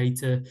 performance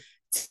data,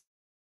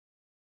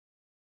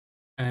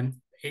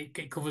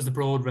 it covers the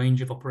broad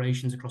range of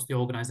operations across the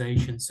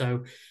organisation.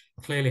 So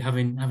clearly,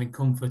 having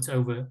comfort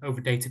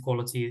over data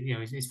quality,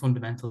 is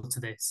fundamental to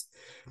this.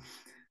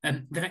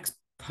 And the next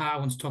part I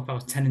want to talk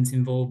about is tenant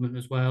involvement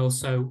as well.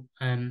 So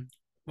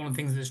one of the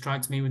things that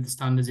strikes me with the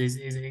standards is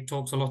it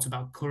talks a lot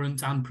about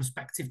current and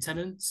prospective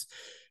tenants.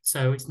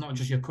 So it's not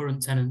just your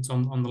current tenants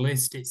on the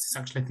list. It's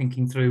actually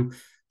thinking through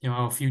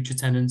our future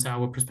tenants,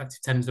 our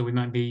prospective tenants that we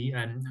might be,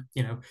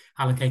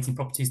 allocating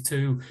properties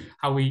to.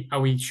 Are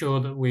we sure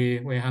that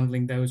we're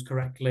handling those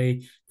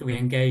correctly? That we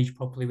engage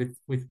properly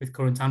with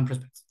current and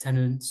prospective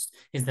tenants?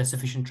 Is there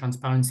sufficient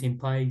transparency in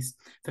place?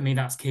 For me,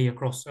 that's key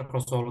across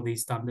all of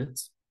these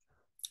standards.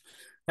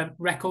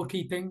 Record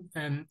keeping.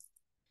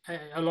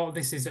 A lot of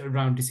this is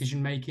around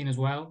decision making as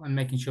well, and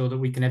making sure that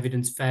we can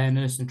evidence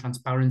fairness and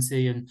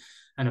transparency and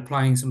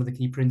applying some of the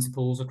key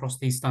principles across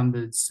these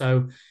standards.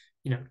 So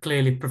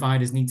clearly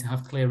providers need to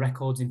have clear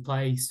records in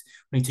place.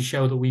 We need to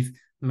show that we've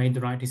made the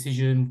right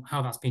decision,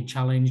 how that's been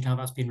challenged, how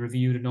that's been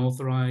reviewed and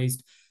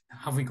authorised.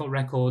 Have we got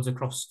records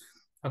across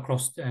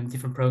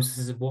different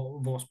processes of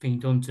what's being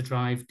done to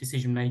drive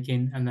decision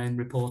making, and then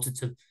reported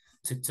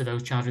to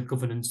those charged with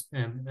governance,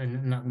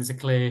 and that there's a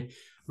clear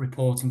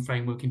reporting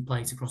framework in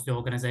place across the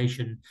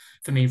organisation.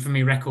 For me,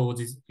 records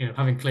is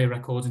having clear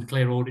records and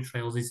clear audit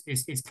trails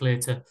is clear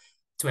to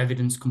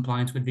evidence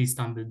compliance with these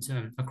standards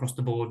across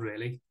the board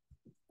really.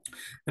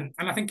 And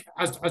I think,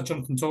 as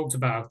Jonathan talked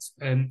about,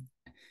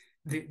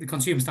 the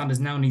consumer standards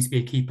now need to be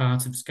a key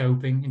part of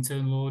scoping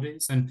internal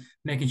audits and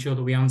making sure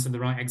that we answer the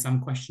right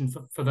exam question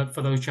for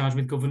those charged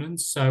with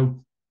governance.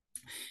 So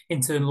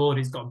internal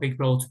audit's got a big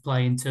role to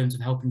play in terms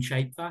of helping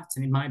shape that.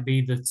 And it might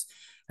be that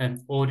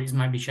audits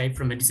might be shaped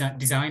from a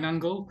design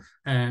angle,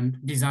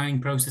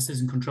 designing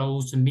processes and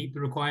controls to meet the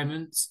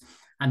requirements.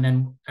 And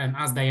then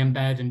as they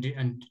embed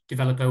and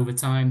develop over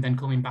time, then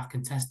coming back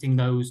and testing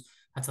those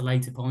at a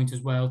later point as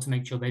well to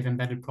make sure they've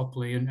embedded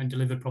properly and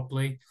delivered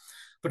properly.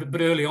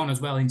 But early on as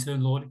well,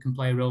 internal audit can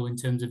play a role in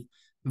terms of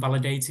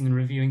validating and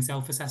reviewing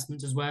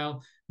self-assessments as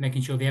well,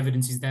 making sure the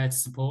evidence is there to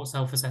support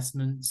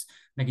self-assessments,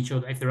 making sure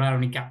that if there are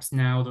any gaps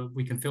now that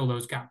we can fill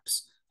those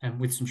gaps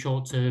with some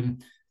short-term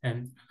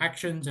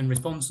actions and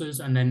responses,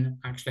 and then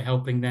actually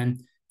helping then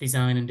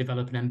design and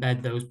develop and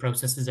embed those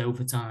processes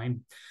over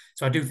time.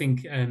 So I do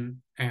think, I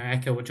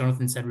echo what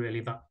Jonathan said really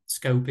about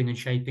scoping and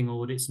shaping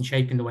audits and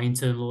shaping the way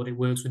internal audit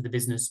works with the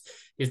business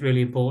is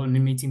really important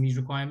in meeting these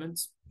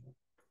requirements.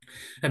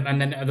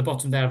 And then at the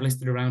bottom there, I've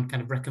listed around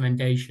kind of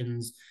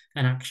recommendations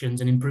and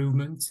actions and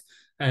improvements.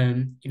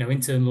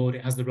 Internal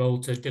audit has the role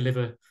to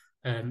deliver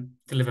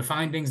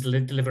findings,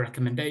 deliver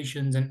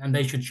recommendations, and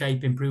they should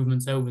shape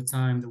improvements over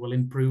time that will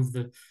improve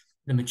the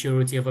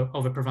maturity of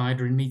a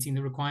provider in meeting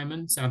the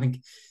requirements. And I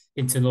think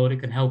internal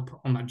audit can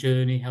help on that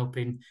journey,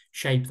 helping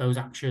shape those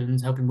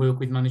actions, helping work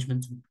with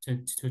management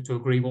to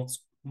agree what's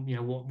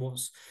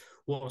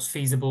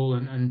feasible,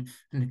 and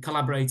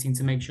collaborating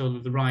to make sure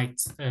that the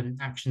right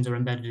actions are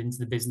embedded into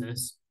the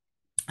business.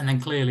 And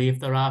then clearly, if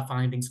there are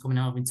findings coming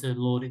out of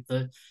internal audit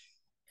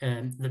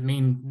that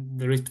mean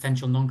there is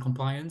potential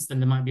non-compliance, then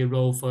there might be a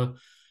role for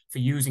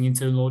using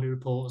internal audit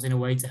reports in a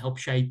way to help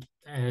shape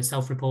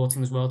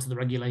self-reporting as well to the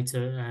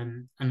regulator.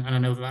 And I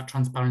know that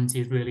transparency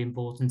is really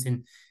important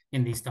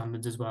in these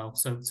standards as well.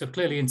 So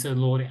clearly,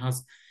 internal audit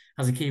has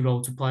a key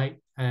role to play.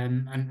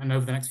 And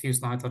over the next few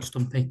slides, I'll just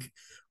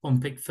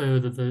unpick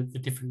further the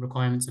different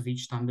requirements of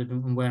each standard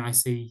and where I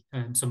see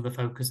some of the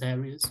focus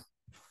areas.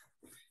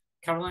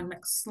 Caroline,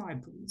 next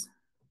slide, please.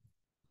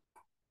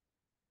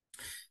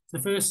 The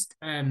first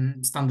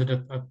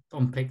standard I've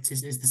unpicked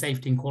is the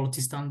safety and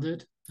quality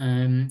standard.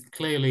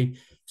 Clearly,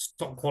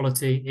 stock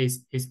quality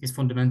is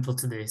fundamental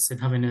to this, and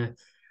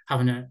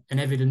having an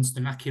evidenced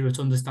and accurate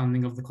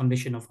understanding of the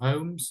condition of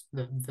homes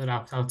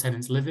that our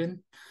tenants live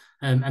in.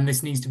 And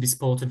this needs to be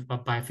supported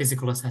by a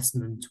physical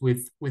assessment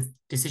with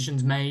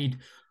decisions made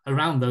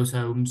around those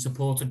homes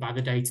supported by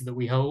the data that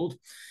we hold.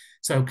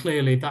 So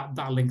clearly that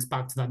links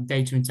back to that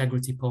data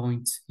integrity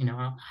point.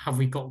 Have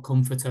we got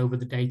comfort over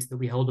the data that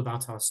we hold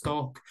about our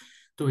stock?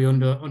 Do we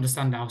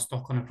understand our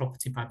stock on a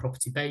property by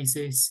property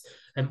basis?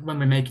 And when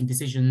we're making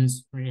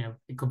decisions,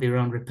 it could be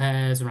around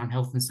repairs, around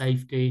health and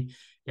safety.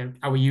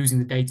 Are we using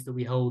the data that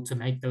we hold to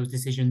make those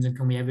decisions, and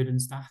can we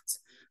evidence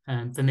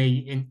that? For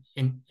me,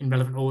 in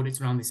relevant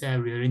audits around this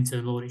area,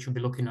 internal audit should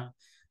be looking at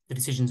the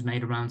decisions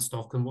made around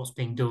stock and what's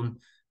being done,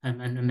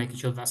 and making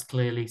sure that's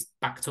clearly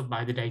backed up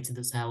by the data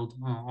that's held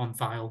on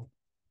file.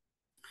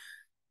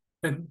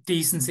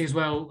 Decency as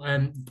well,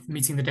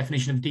 meeting the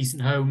definition of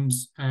decent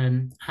homes,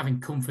 having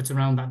comfort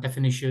around that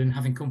definition,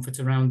 having comfort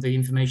around the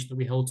information that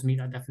we hold to meet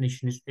that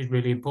definition is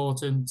really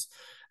important.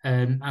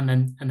 And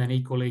then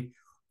equally,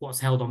 what's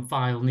held on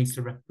file needs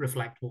to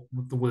reflect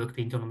what the work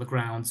being done on the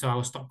ground. So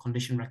our stock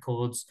condition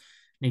records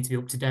need to be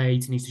up to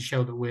date. It needs to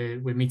show that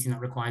we're meeting that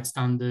required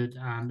standard,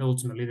 and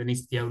ultimately there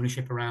needs to be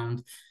ownership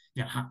around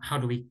how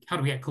do we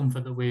get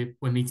comfort that we're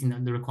meeting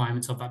the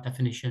requirements of that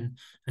definition,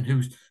 and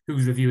who's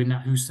reviewing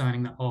that, who's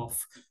signing that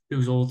off,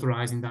 who's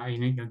authorising that.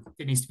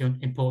 It needs to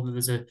be important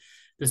that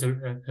there's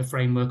a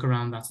framework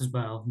around that as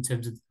well in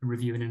terms of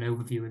reviewing an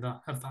overview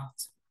of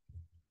that.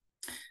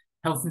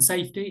 Health and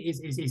safety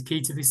is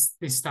key to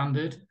this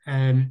standard.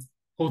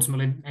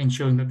 Ultimately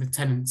ensuring that the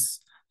tenants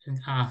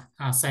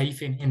are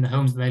safe in the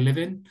homes that they live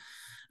in.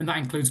 And that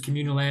includes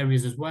communal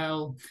areas as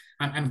well.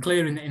 And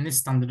clear in this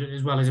standard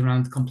as well as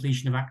around the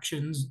completion of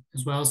actions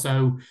as well.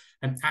 So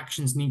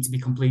actions need to be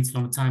completed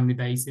on a timely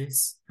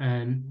basis.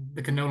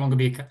 There can no longer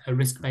be a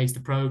risk-based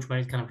approach where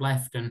it's kind of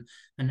left and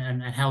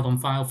held on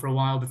file for a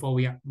while before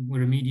we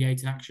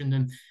remediate an action.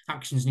 And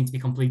actions need to be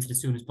completed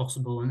as soon as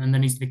possible. And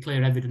there needs to be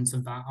clear evidence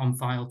of that on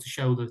file to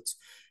show that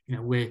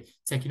we're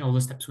taking all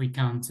the steps we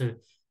can to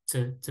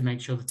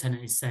make sure the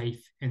tenant is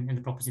safe in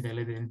the property they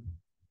live in.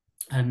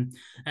 And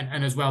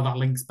as well, that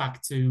links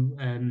back to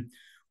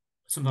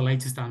some of the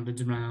later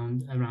standards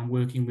around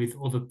working with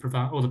other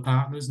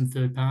partners and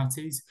third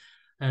parties,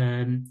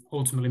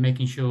 ultimately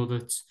making sure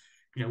that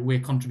we're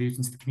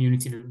contributing to the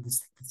community that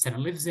the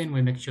tenant lives in.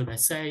 We're making sure they're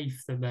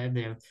safe, that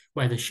they're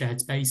where there's shared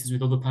spaces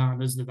with other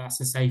partners,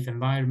 that's a safe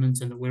environment,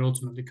 and that we're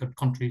ultimately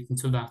contributing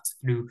to that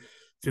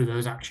through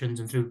those actions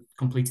and through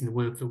completing the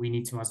work that we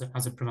need to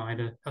as a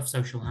provider of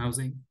social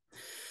housing.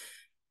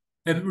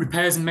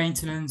 Repairs and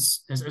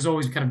maintenance has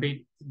always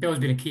been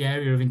a key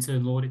area of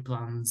internal audit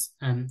plans,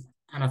 and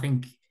I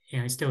think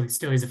it still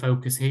is a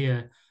focus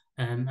here.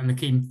 And the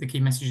key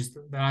messages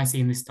that I see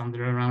in this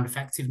standard are around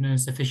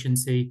effectiveness,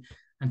 efficiency,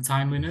 and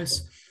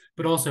timeliness,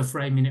 but also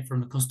framing it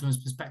from the customer's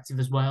perspective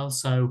as well.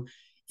 So,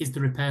 is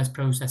the repairs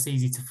process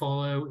easy to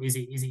follow? Is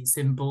it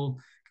simple?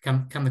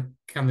 Can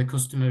the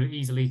customer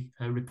easily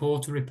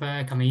report a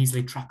repair? Can they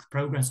easily track the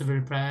progress of a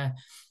repair?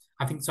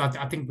 I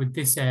think with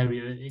this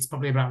area, it's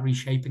probably about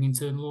reshaping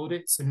internal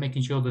audits and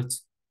making sure that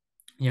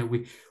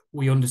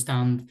we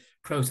understand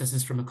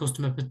processes from a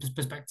customer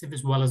perspective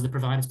as well as the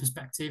provider's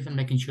perspective, and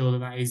making sure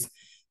that is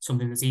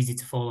something that's easy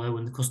to follow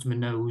and the customer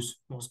knows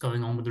what's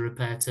going on with the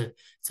repair to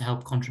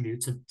help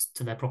contribute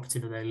to their property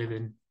that they live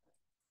in.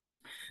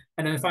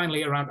 And then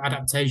finally, around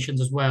adaptations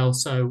as well.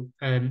 So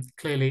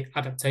clearly,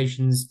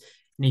 adaptations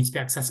need to be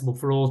accessible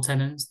for all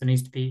tenants. There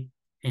needs to be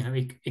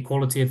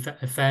equality of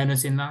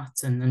fairness in that,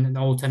 and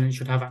all tenants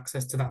should have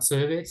access to that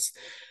service.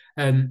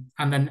 And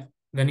then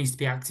there needs to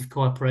be active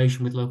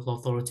cooperation with local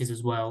authorities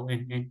as well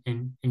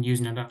in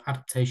using an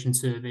adaptation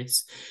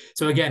service.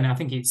 So again, I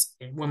think it's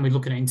when we're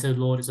looking at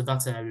internal audits of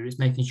that area, it's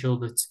making sure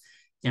that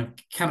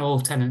can all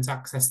tenants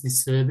access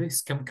this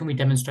service? Can we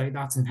demonstrate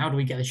that, and how do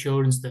we get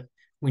assurance that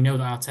we know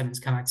that our tenants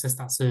can access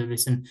that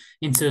service, and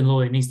internal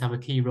audit needs to have a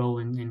key role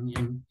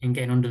in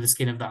getting under the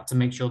skin of that to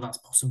make sure that's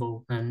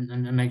possible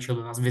and make sure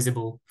that that's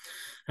visible.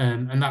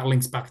 And that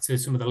links back to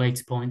some of the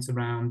later points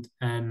around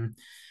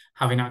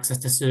having access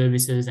to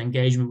services,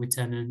 engagement with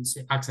tenants,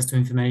 access to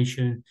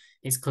information.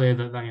 It's clear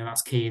that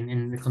that's key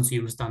in the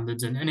consumer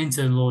standards, and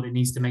internal audit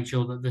needs to make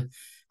sure that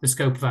the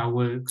scope of our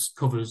works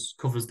covers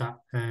that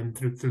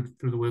through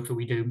the work that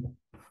we do.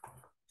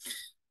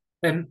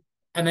 And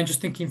then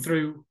just thinking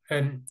through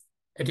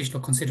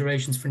additional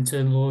considerations for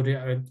internal audit,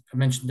 I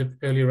mentioned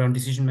earlier around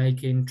decision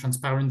making,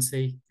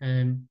 transparency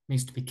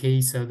needs to be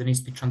key. So there needs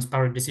to be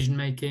transparent decision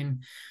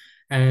making,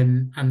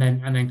 and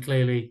then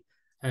clearly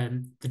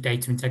the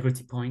data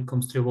integrity point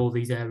comes through all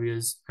these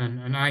areas.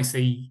 And I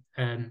see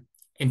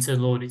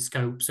internal audit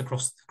scopes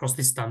across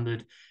this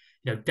standard.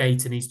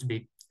 Data needs to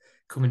be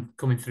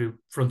coming through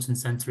front and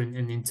center in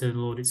the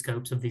internal audit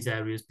scopes of these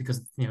areas,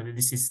 because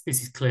this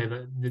is clear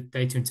that the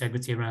data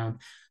integrity around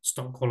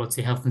stock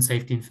quality, health and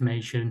safety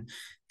information,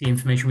 the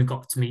information we've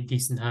got to meet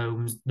decent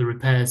homes, the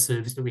repair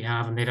service that we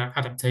have, and the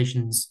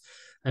adaptations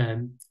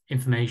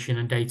information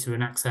and data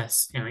and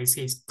access.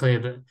 It's clear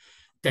that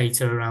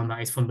data around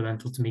that is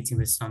fundamental to meeting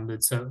this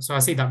standard. So I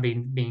see that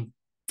being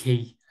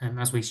key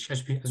as we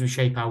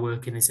shape our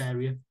work in this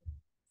area.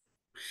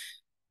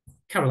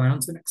 Caroline, on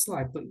to the next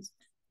slide, please.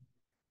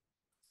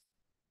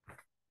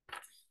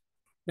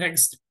 The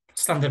next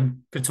standard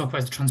I'm going to talk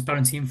about is the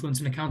transparency, influence,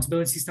 and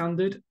accountability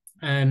standard.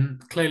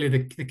 Clearly,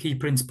 the key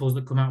principles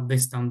that come out of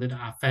this standard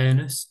are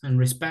fairness and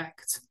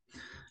respect.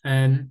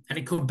 And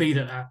it could be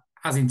that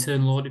as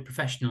internal audit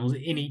professionals,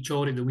 in each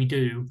audit that we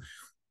do,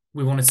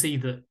 we want to see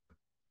that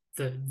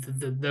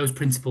those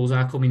principles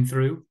are coming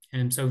through.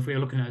 And so if we're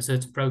looking at a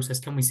certain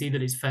process, can we see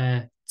that it's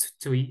fair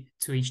to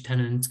each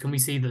tenant? Can we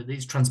see that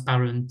it's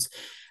transparent?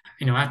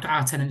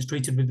 Our tenants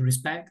treated with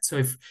respect. So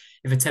if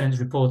a tenant's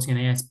reporting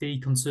an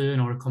ASB concern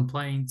or a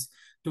complaint,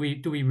 do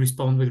we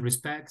respond with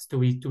respect? Do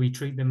we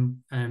treat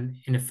them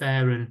in a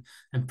fair and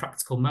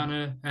practical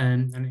manner?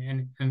 And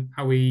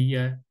are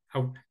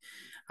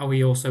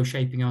we also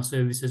shaping our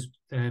services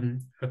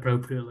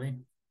appropriately?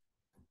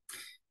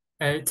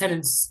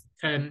 Tenants,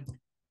 there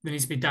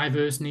needs to be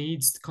diverse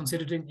needs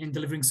considered in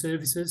delivering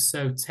services.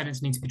 So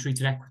tenants need to be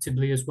treated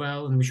equitably as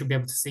well, and we should be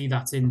able to see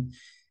that in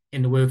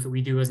the work that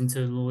we do as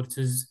internal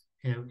auditors.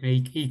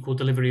 Equal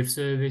delivery of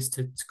service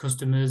to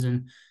customers,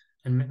 and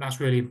that's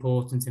really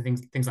important in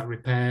things like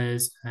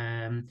repairs.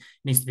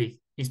 Needs to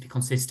be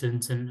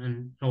consistent,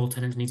 and all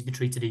tenants need to be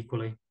treated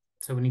equally.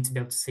 So we need to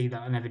be able to see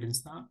that and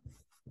evidence that.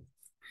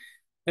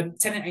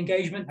 Tenant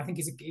engagement, I think,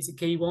 is a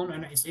key one,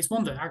 and it's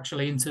one that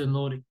actually internal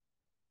audit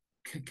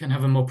can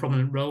have a more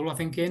prominent role, I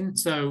think, in.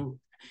 So,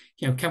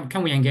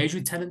 can we engage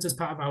with tenants as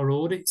part of our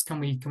audits? Can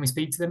we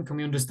speak to them? Can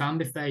we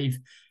understand if they've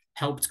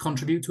helped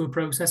contribute to a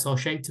process or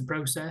shaped a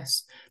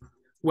process?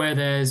 Where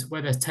there's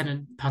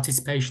tenant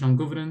participation on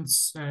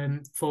governance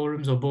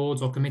forums or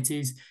boards or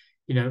committees,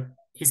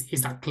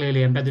 is that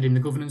clearly embedded in the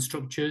governance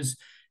structures?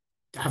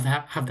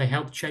 Have they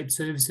helped shape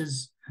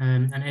services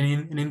and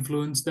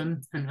influence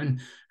them? And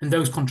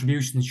those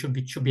contributions should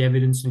be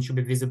evidenced and should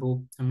be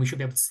visible, and we should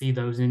be able to see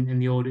those in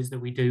the audits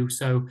that we do.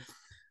 So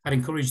I'd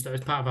encourage that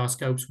as part of our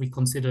scopes, we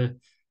consider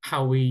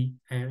how we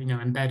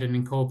embed and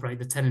incorporate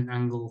the tenant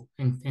angle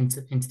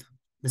into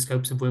the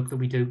scopes of work that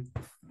we do.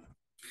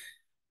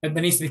 And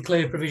there needs to be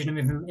clear provision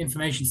of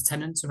information to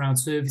tenants around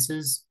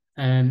services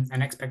and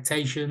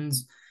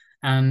expectations.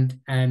 And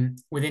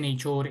within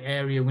each audit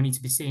area, we need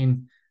to be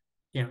seeing,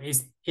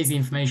 is the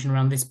information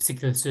around this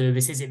particular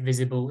service, is it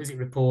visible? Is it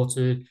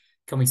reported?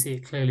 Can we see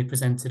it clearly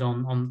presented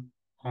on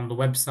the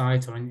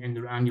website or in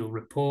the annual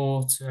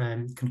report?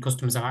 Can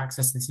customers have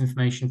access to this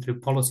information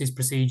through policies,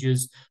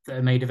 procedures that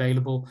are made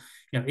available?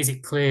 Is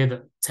it clear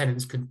that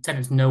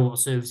tenants know what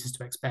services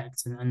to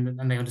expect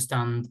and they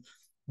understand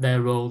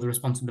their role, the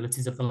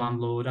responsibilities of the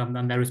landlord,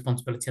 and their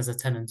responsibility as a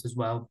tenant as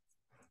well?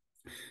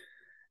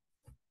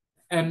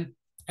 And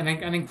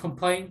then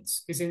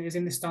complaints is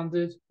in the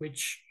standard,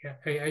 which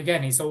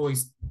again is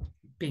always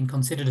being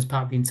considered as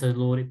part of the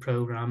internal audit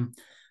program.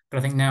 But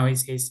I think now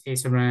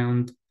it's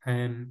around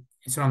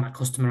that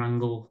customer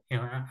angle.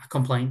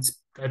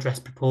 Complaints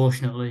addressed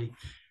proportionately.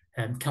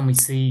 Can we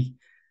see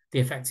the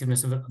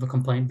effectiveness of a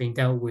complaint being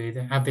dealt with?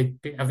 Have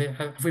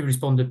we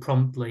responded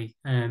promptly?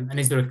 And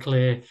is there a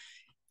clear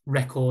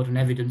record and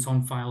evidence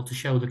on file to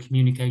show the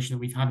communication that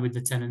we've had with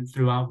the tenant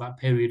throughout that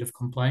period of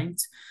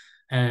complaint?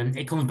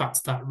 It comes back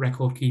to that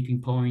record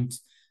keeping point,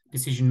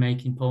 decision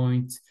making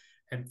point.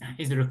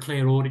 Is there a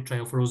clear audit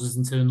trail for us as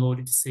internal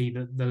audit to see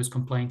that those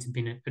complaints have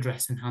been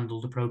addressed and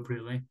handled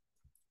appropriately?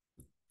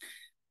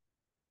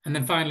 And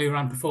then finally,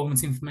 around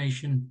performance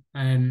information,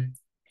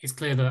 it's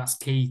clear that that's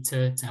key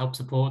to help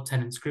support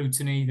tenant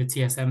scrutiny. The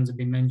TSMs have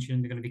been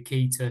mentioned; they're going to be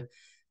key to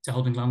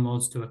holding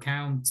landlords to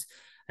account.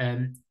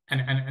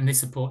 And this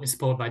support is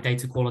supported by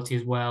data quality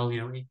as well.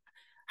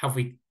 Have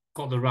we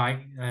got the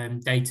right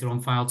data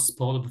on file to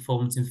support the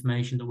performance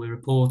information that we're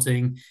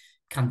reporting?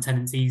 Can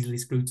tenants easily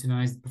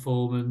scrutinise the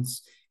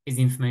performance? Is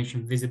the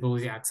information visible?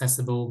 Is it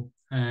accessible?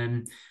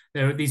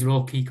 These are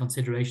all key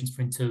considerations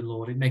for internal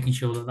audit, making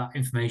sure that that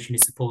information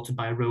is supported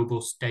by a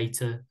robust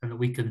data and that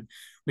we can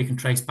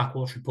trace back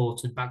what's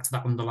reported back to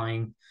that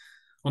underlying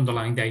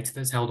data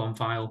that's held on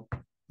file.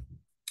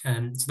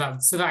 So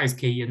that is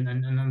key,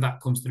 and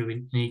that comes through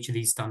in each of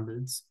these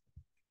standards.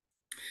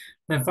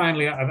 Then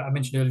finally, I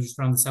mentioned earlier just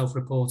around the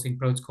self-reporting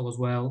protocol as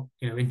well.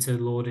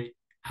 Internal audit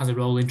has a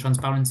role in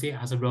transparency. It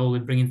has a role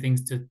in bringing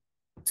things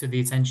to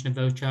the attention of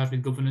those charged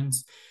with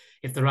governance.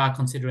 If there are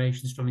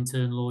considerations from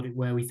internal audit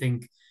where we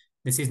think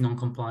this is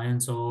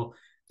non-compliant or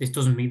this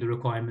doesn't meet the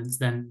requirements,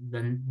 then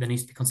there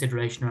needs to be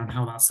consideration around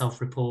how that's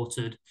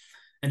self-reported.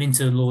 An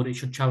internal audit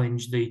should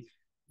challenge the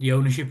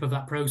ownership of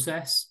that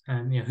process,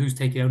 and who's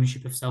taking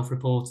ownership of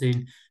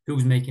self-reporting,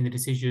 who's making the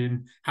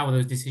decision, how are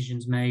those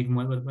decisions made, and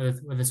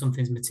whether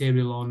something's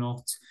material or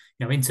not.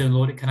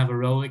 Internal audit can have a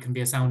role; it can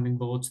be a sounding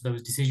board to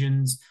those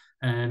decisions.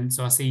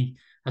 So I see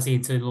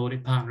internal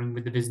audit partnering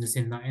with the business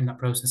in that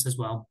process as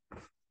well.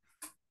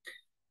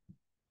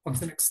 On to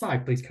the next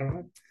slide, please,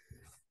 Caroline.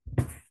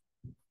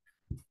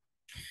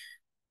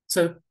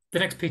 So the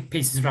next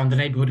piece is around the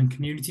neighbourhood and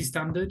community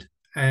standard.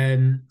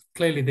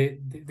 Clearly,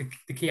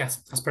 the key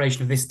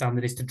aspiration of this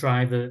standard is to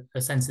drive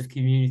a sense of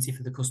community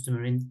for the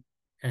customer in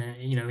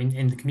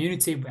the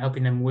community,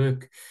 helping them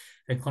work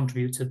and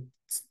contribute to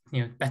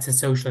better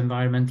social,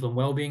 environmental, and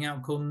well-being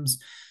outcomes.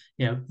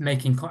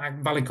 Making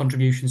valid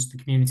contributions to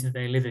the community that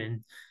they live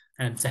in,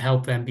 and to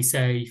help them be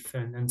safe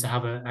and to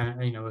have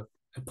a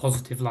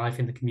positive life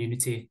in the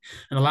community.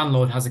 And the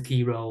landlord has a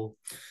key role.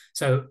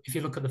 So if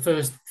you look at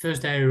the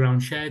first area around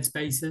shared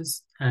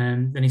spaces, there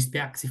needs to be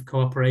active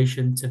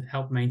cooperation to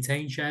help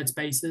maintain shared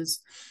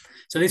spaces.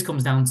 So this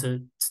comes down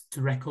to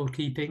record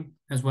keeping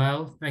as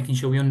well, making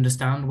sure we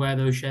understand where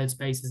those shared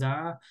spaces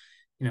are.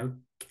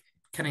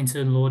 Can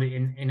internal audit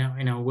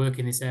in our work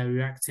in this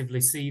area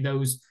actively see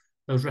those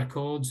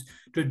records?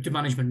 Do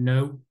management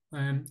know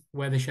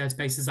where the shared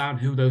spaces are and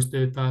who those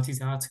third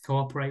parties are to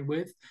cooperate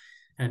with?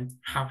 And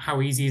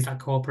how easy is that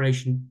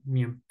cooperation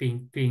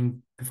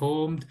being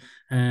performed,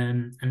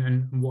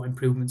 and what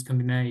improvements can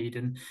be made?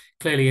 And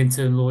clearly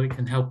internal audit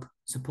can help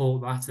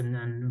support that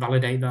and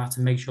validate that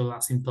and make sure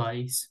that's in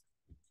place.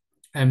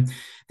 There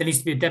needs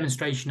to be a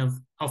demonstration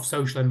of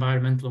social,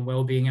 environmental, and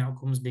well-being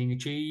outcomes being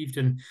achieved,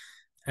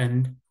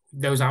 and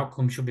those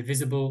outcomes should be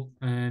visible,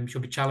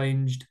 should be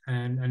challenged,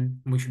 and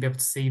we should be able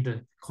to see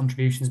the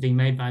contributions being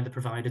made by the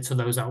provider to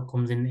those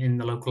outcomes in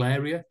the local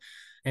area.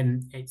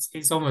 And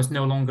it's almost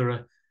no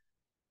longer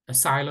a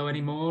silo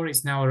anymore.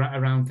 It's now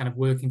around kind of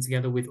working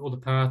together with other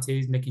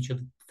parties, making sure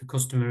the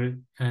customer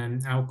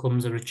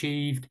outcomes are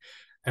achieved,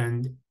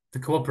 and the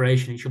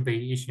cooperation. It should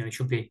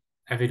be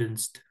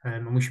evidenced,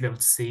 and we should be able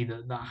to see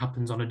that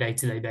happens on a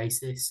day-to-day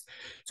basis.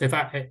 So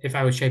if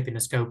I was shaping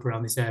a scope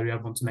around this area,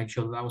 I'd want to make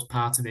sure that was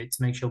part of it,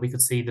 to make sure we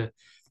could see the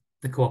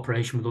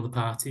cooperation with other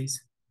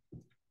parties.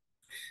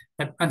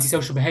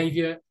 Antisocial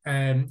behaviour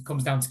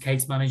comes down to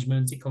case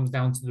management. It comes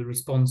down to the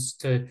response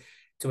to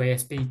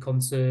ASB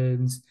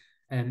concerns,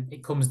 and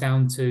it comes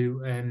down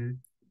to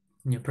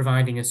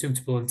providing a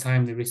suitable and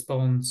timely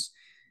response,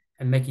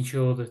 and making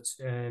sure that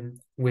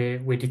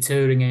we're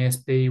deterring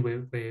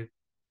ASB.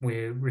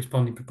 We're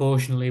responding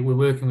proportionally. We're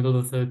working with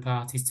other third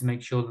parties to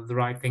make sure that the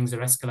right things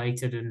are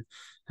escalated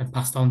and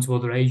passed on to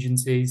other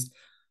agencies.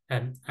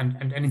 And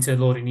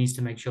internal audit needs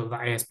to make sure that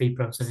ASB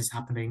process is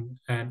happening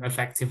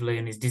effectively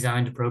and is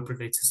designed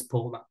appropriately to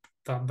support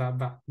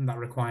that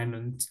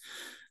requirement.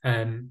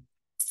 Can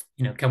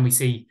we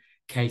see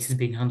cases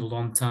being handled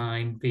on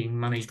time, being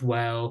managed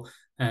well,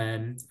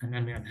 and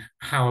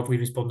how have we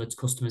responded to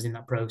customers in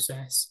that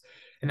process,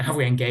 and have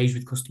we engaged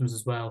with customers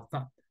as well?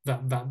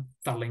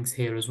 That links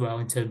here as well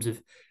in terms of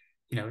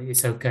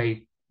it's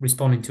okay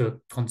responding to a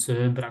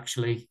concern, but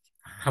actually,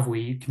 have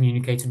we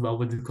communicated well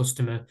with the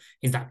customer?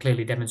 Is that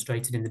clearly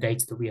demonstrated in the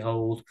data that we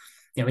hold?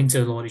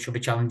 Internal audit should be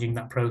challenging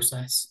that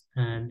process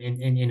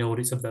in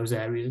audits of those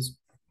areas.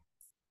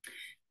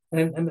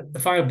 And the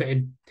final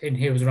bit in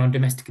here was around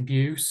domestic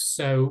abuse.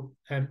 So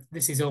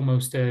this is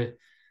almost a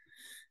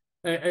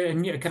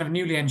kind of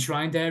newly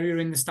enshrined area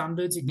in the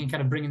standards. You can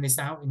kind of bringing this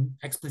out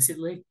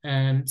explicitly.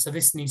 So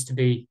this needs to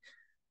be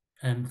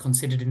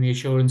considered in the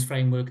assurance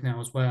framework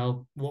now as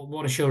well.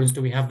 What assurance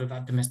do we have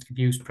that domestic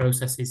abuse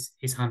process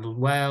is handled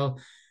well?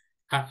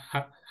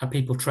 Are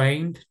people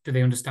trained? Do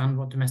they understand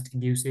what domestic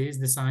abuse is,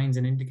 the signs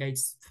and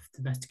indicators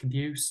of domestic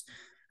abuse?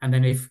 And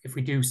then if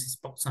we do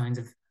spot signs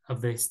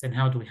of this, then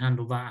how do we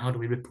handle that? How do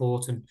we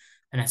report and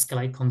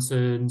escalate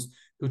concerns?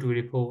 Who do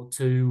we report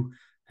to?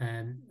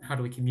 How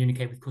do we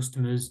communicate with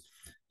customers?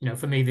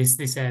 For me,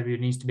 this area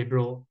needs to be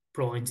brought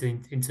into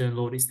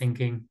internal audits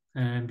thinking,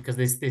 because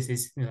this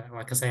is,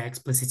 like I say,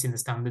 explicit in the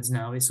standards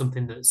now. It's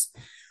something that's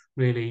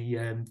really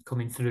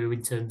coming through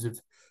in terms of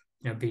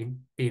being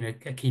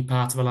a key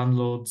part of a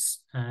landlord's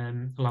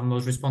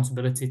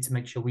responsibility to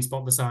make sure we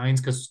spot the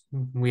signs, because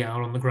we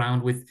are on the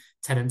ground with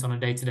tenants on a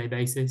day-to-day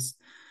basis.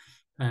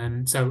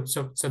 So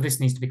this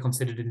needs to be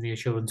considered in the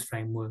assurance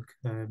framework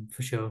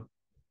for sure.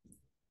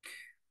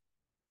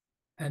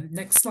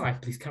 Next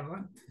slide, please,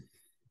 Caroline.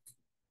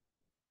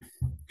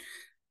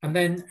 And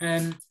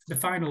then the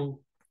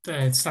final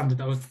standard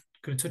that I was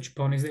going to touch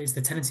upon is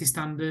the tenancy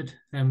standard,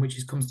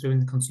 which comes through in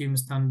the consumer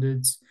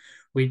standards,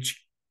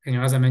 which,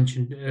 as I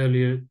mentioned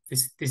earlier,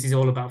 this is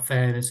all about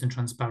fairness and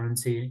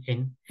transparency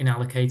in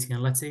allocating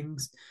and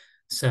lettings.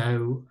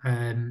 So,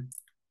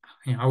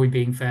 are we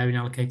being fair in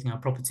allocating our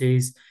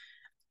properties?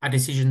 Are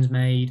decisions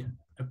made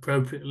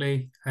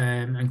appropriately?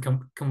 And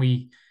can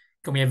we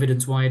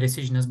evidence why a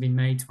decision has been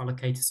made to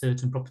allocate a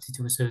certain property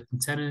to a certain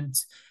tenant?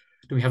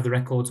 Do we have the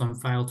records on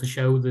file to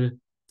show the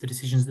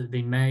decisions that have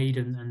been made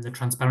and the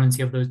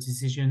transparency of those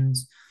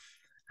decisions?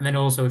 And then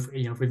also,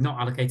 if we've not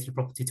allocated a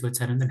property to a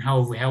tenant, then how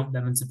have we helped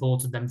them and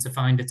supported them to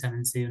find a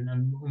tenancy,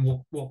 and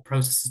what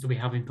processes do we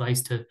have in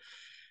place to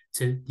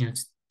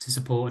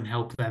support and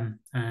help them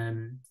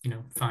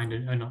find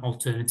an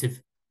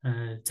alternative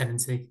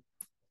tenancy?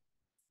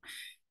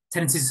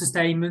 Tenancy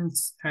sustainment.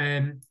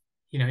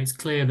 It's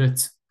clear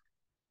that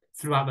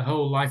throughout the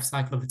whole life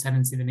cycle of the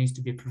tenancy, there needs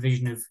to be a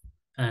provision of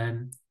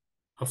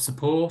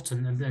support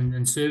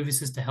and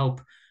services to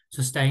help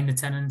sustain the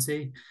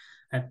tenancy.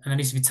 And there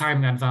needs to be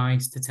timely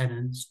advice to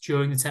tenants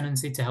during the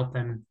tenancy to help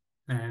them,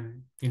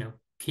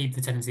 keep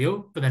the tenancy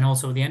up. But then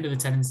also at the end of the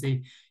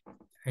tenancy,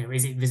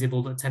 is it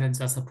visible that tenants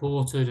are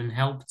supported and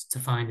helped to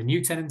find a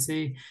new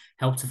tenancy,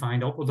 helped to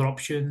find other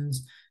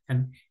options?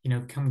 And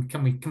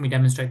can we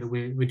demonstrate that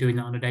we're doing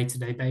that on a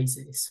day-to-day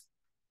basis?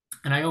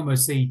 And I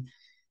almost see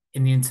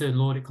in the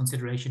internal audit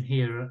consideration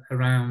here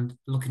around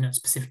looking at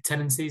specific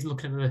tenancies,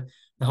 looking at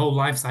the whole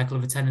life cycle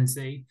of a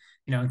tenancy,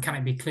 and can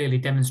it be clearly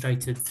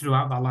demonstrated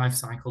throughout that life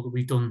cycle that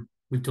we've done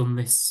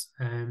this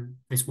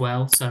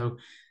well? So,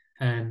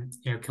 can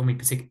we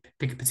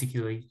pick a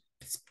particular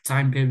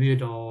time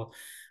period or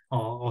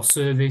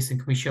service, and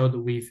can we show that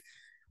we've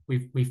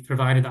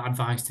provided that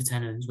advice to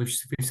tenants, we've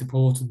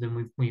supported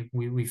them,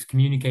 we've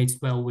communicated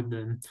well with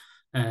them.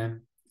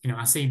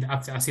 I see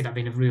that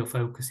being a real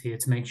focus here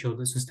to make sure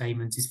that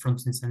sustainment is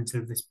front and center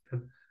of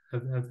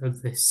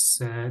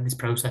this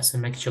process,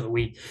 and making sure that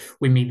we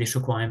meet this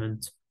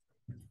requirement.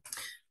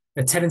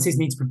 The tenancies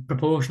need to be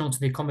proportional to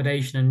the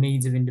accommodation and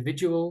needs of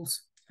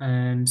individuals.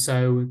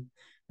 So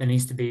there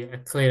needs to be a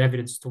clear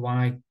evidence as to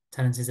why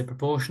tenancies are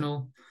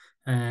proportional,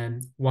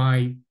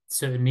 why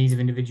certain needs of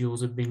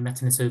individuals have been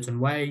met in a certain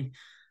way,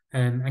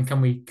 and can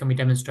we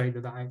demonstrate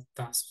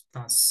that's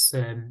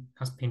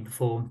been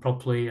performed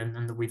properly,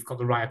 and that we've got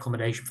the right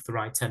accommodation for the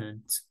right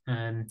tenant.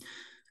 And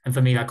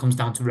for me, that comes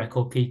down to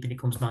record keeping. It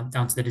comes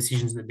down to the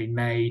decisions that have been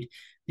made,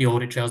 the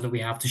audit trails that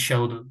we have to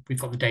show that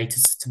we've got the data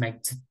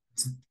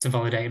to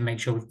validate and make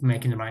sure we're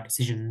making the right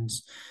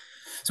decisions.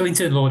 So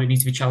internal audit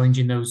needs to be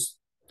challenging those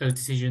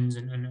decisions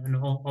and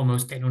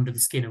almost getting under the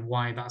skin of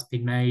why that's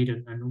been made,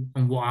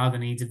 and what are the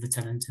needs of the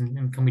tenant,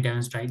 and can we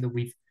demonstrate that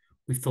we've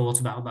thought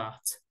about that.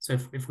 So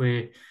if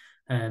we're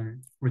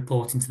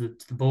reporting to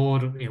the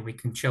board, we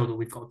can show that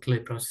we've got a clear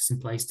process in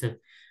place to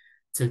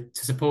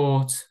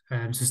support,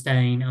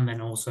 sustain, and then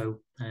also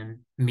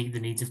meet the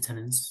needs of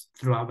tenants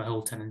throughout the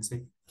whole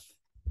tenancy.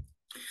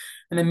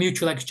 And then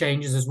mutual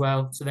exchanges as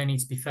well. So they need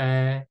to be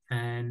fair,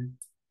 and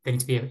they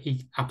need to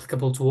be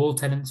applicable to all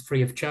tenants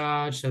free of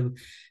charge. So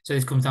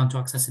this comes down to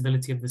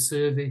accessibility of the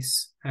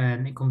service,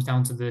 and it comes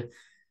down to the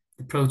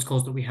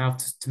protocols that we have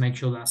to make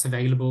sure that's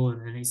available,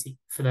 and it's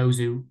for those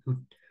who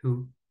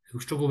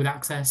struggle with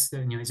access,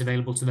 that it's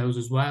available to those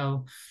as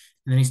well.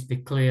 And there needs to be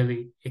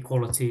clearly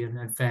equality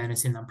and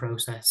fairness in that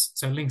process.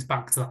 So it links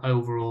back to that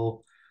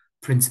overall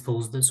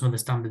principles that some of the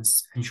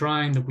standards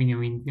enshrine, that we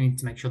need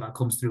to make sure that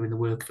comes through in the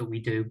work that we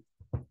do.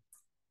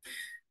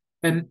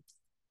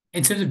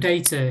 In terms of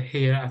data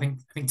here, I think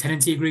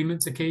tenancy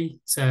agreements are key.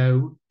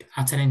 So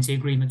are tenancy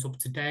agreements up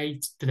to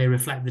date? Do they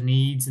reflect the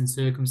needs and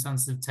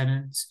circumstances of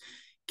tenants?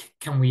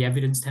 Can we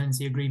evidence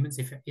tenancy agreements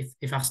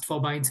if asked for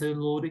by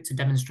internal audit to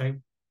demonstrate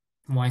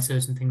why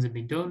certain things have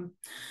been done?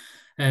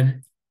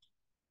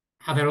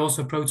 Are there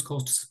also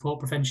protocols to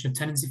support prevention of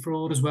tenancy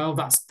fraud as well?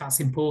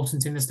 That's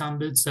important in the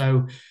standard.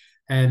 So,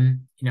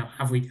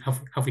 have we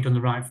done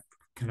the right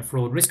kind of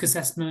fraud risk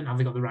assessment? Have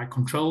we got the right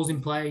controls in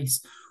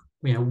place?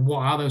 What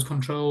are those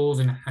controls,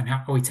 and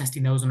how are we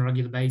testing those on a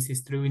regular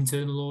basis through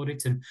internal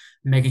audit, and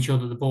making sure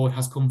that the board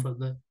has comfort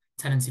that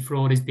tenancy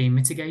fraud is being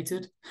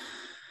mitigated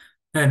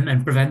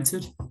and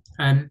prevented.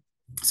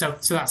 So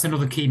that's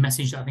another key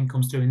message that I think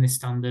comes through in this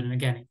standard. And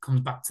again, it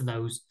comes back to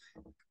those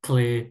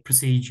clear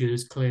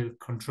procedures, clear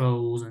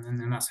controls,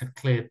 and that's a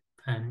clear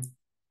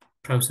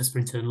process for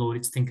internal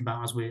audit to think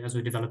about as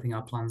we're developing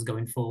our plans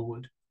going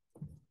forward.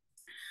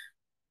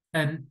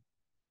 And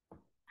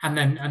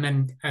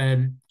then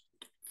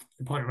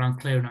the point around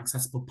clear and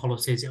accessible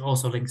policies, it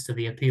also links to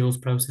the appeals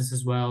process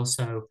as well.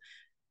 So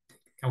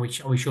are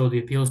we sure the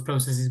appeals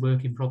process is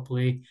working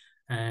properly?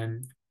 Are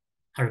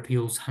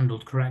appeals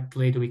handled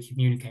correctly? Do we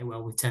communicate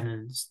well with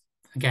tenants?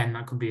 Again,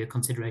 that could be a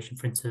consideration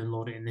for internal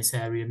audit in this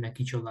area,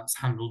 making sure that's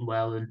handled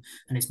well and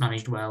it's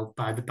managed well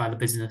by the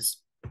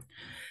business.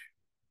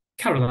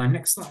 Caroline,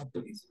 next slide,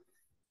 please.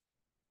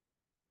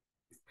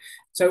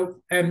 So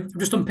I've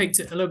just unpicked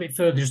it a little bit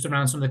further, just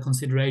around some of the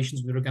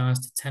considerations with regards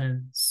to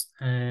tenants.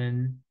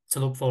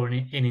 look for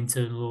in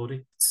internal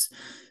audits.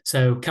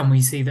 So can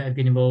we see that they've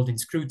been involved in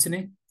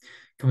scrutiny?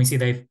 Can we see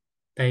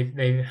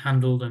they've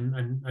handled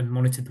and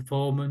monitored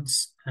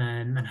performance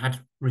and had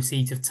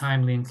receipt of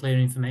timely and clear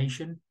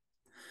information?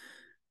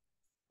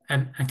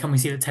 And can we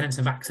see that tenants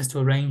have access to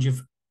a range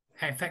of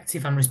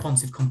effective and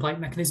responsive complaint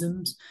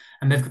mechanisms,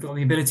 and they've got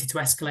the ability to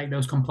escalate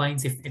those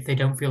complaints if they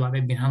don't feel like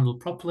they've been handled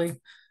properly?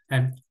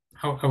 And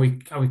are we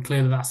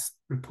clear that that's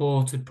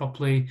reported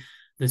properly?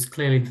 There's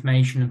clear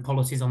information and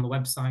policies on the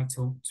website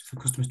for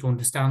customers to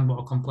understand what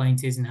a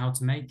complaint is and how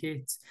to make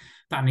it.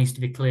 That needs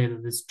to be clear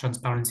that there's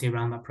transparency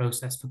around that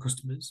process for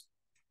customers.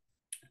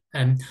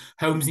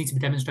 Homes need to be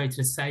demonstrated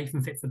as safe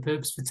and fit for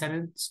purpose for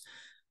tenants.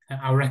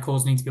 Our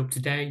records need to be up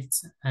to date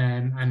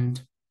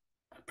and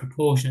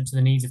proportionate to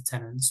the needs of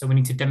tenants. So we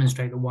need to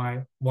demonstrate that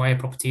why a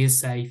property is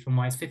safe and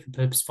why it's fit for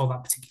purpose for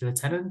that particular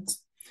tenant.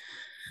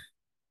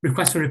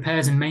 Requests for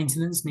repairs and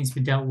maintenance needs to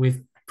be dealt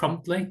with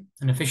promptly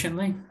and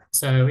efficiently.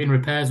 So in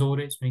repairs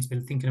audits, we need to be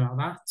thinking about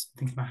that,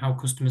 thinking about how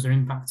customers are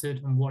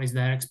impacted and what is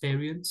their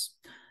experience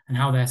and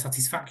how their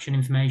satisfaction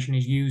information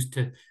is used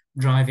to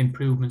drive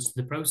improvements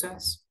to the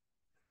process.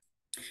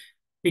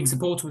 Being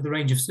supported with a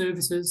range of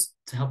services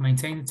to help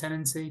maintain the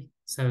tenancy.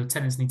 So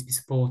tenants need to be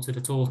supported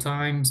at all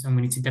times, and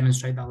we need to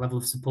demonstrate that level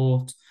of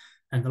support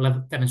and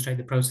demonstrate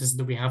the processes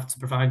that we have to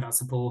provide that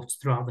support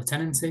throughout the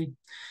tenancy.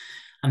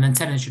 And then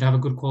tenants should have a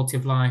good quality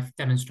of life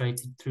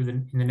demonstrated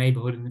in the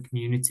neighbourhood and the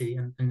community,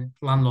 and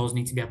landlords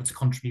need to be able to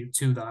contribute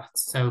to that.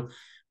 So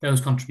those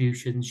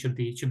contributions should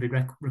be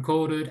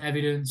recorded,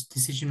 evidenced,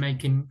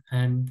 decision-making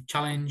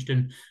challenged,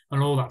 and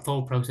all that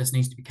thought process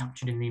needs to be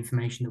captured in the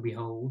information that we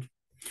hold.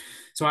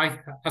 So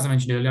as I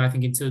mentioned earlier, I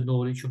think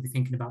internal audit should be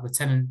thinking about the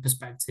tenant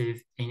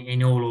perspective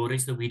in all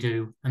audits that we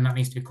do, and that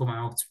needs to come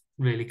out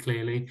really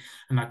clearly.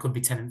 And that could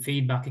be tenant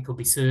feedback, it could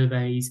be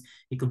surveys,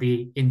 it could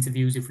be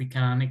interviews if we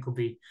can, it could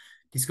be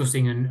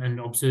discussing and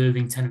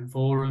observing tenant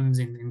forums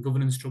in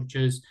governance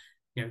structures.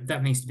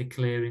 That needs to be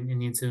clear in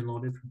the internal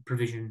audit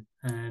provision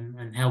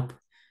and help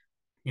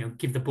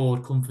give the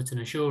board comfort and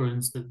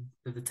assurance that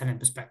the tenant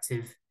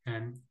perspective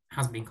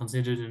has been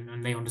considered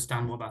and they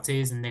understand what that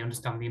is and they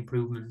understand the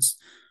improvements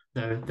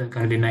that are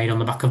going to be made on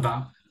the back of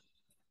that.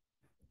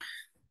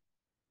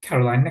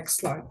 Caroline, next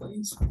slide,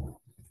 please.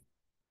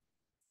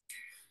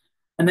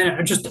 And then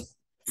I just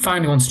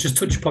finally want to just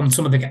touch upon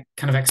some of the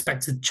kind of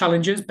expected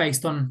challenges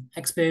based on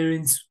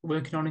experience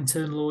working on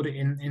internal audit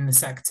in the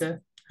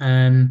sector.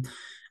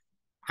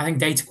 I think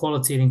data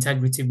quality and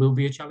integrity will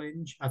be a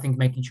challenge. I think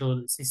making sure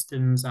that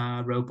systems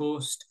are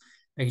robust,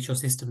 making sure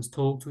systems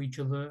talk to each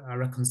other, are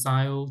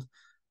reconciled,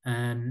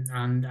 and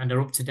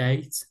are up to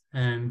date.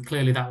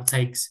 Clearly, that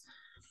takes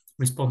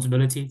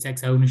responsibility, it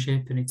takes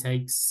ownership, and it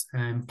takes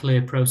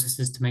clear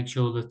processes to make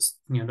sure that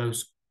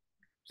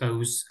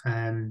those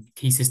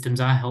key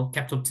systems are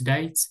kept up to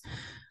date.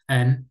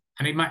 And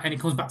it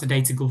comes back to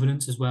data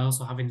governance as well.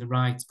 So having the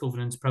right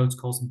governance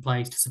protocols in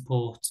place to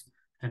support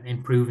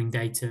improving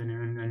data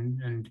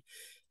and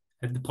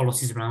the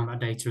policies around that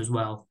data as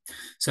well.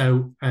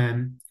 So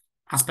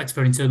aspects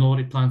for internal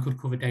audit plan could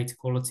cover data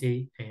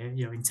quality,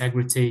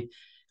 integrity,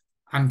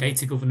 and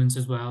data governance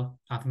as well.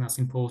 I think that's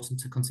important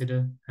to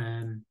consider,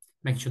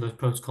 making sure those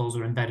protocols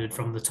are embedded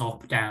from the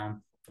top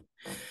down.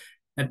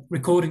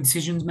 Recording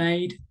decisions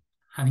made,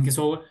 I think it's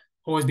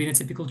always been a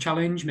typical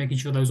challenge, making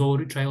sure those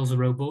audit trails are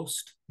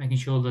robust, making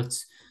sure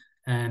that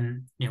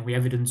we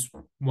evidence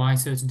why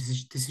certain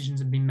decisions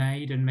have been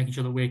made and making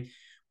sure that we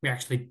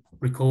actually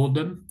record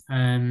them.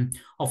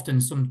 Often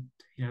some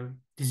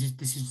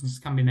decisions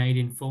can be made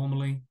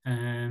informally,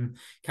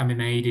 can be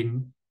made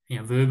in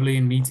verbally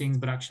in meetings,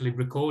 but actually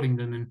recording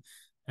them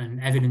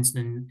and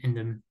evidencing in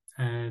them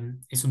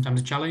is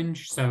sometimes a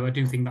challenge. So I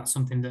do think that's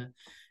something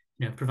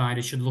that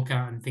providers should look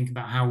at and think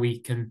about how we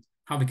can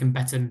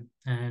better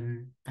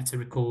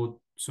record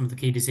some of the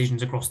key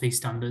decisions across these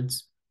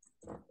standards.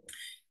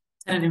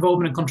 Tenant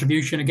involvement and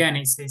contribution, again,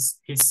 it's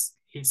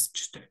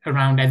just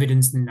around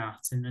evidencing that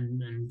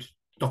and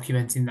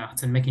documenting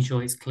that and making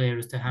sure it's clear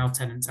as to how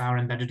tenants are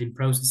embedded in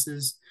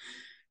processes.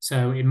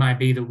 So it might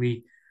be that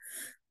we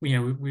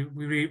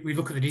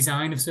look at the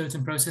design of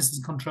certain processes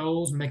and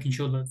controls and making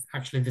sure that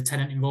actually the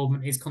tenant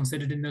involvement is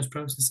considered in those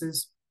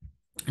processes.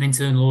 An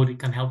internal audit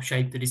can help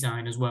shape the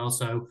design as well.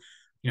 So,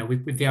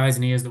 with the eyes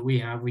and ears that we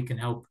have, we can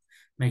help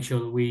make sure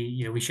that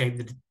we shape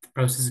the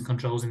processes and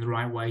controls in the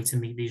right way to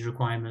meet these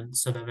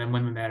requirements, so that then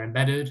when they're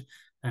embedded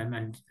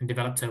and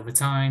developed over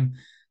time,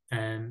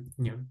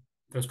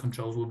 those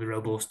controls will be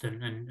robust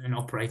and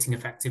operating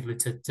effectively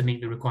to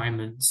meet the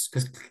requirements.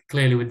 Because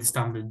clearly, with the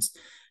standards,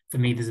 for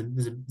me, there's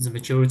a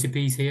maturity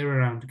piece here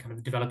around kind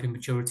of developing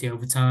maturity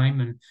over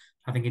time, and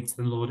I think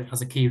internal audit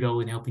has a key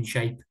role in helping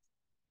shape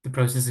the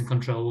processes and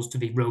controls to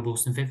be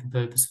robust and fit for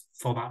purpose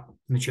for that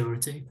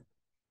maturity.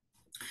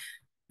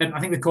 I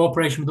think the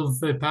cooperation with other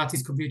third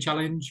parties could be a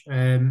challenge,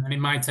 and it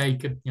might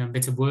take a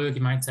bit of work.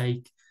 It might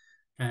take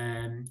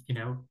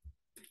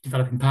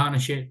developing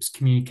partnerships,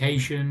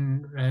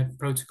 communication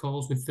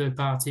protocols with third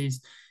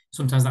parties.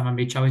 Sometimes that might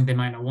be a challenge. They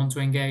might not want to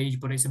engage,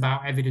 but it's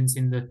about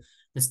evidencing the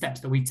steps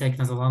that we've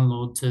taken as a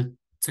landlord to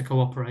to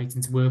cooperate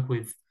and to work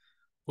with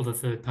other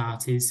third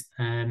parties.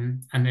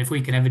 And if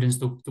we can evidence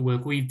the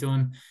work we've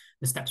done,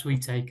 the steps we've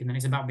taken, then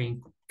it's about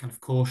being kind of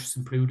cautious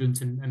and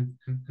prudent and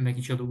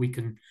making sure that we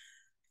can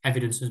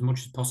evidence as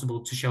much as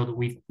possible to show that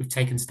we've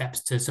taken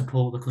steps to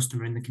support the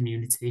customer in the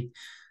community.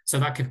 So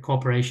that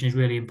cooperation is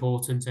really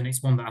important, and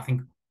it's one that I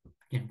think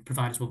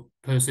providers will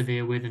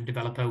persevere with and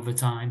develop over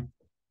time.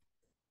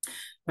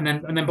 And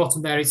then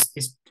bottom there is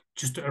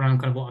just around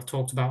kind of what I've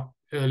talked about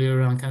earlier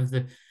around kind of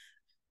the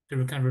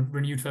kind of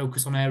renewed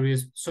focus on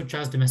areas such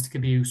as domestic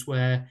abuse,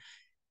 where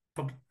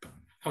probably,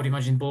 I would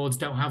imagine boards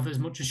don't have as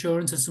much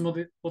assurance as some of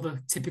the other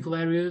typical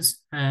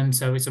areas. And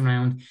so it's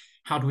around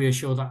how do we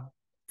assure that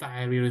that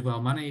area is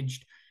well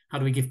managed? How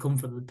do we give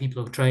comfort that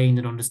people are trained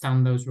and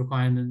understand those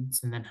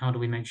requirements? And then how do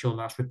we make sure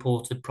that's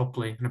reported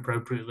properly and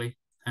appropriately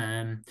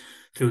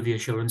through the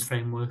assurance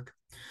framework?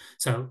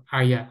 So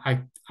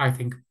I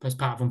think as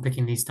part of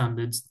unpicking these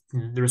standards,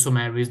 there are some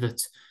areas that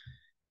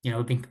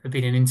have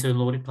been in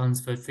internal audit plans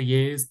for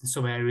years. There's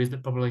some areas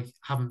that probably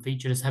haven't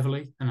featured as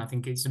heavily, and I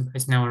think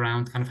it's now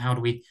around kind of how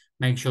do we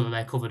make sure that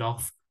they're covered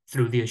off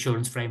through the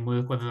assurance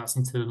framework, whether that's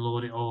internal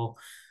audit or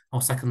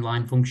second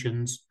line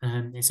functions.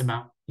 And it's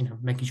about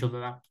making sure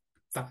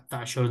that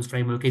assurance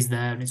framework is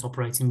there and it's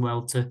operating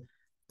well to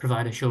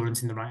provide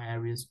assurance in the right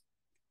areas.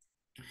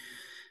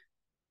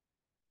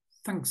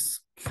 Thanks,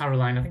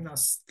 Caroline. I think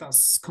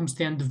that's comes to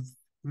the end of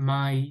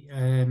my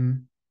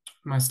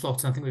my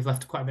slot. I think we've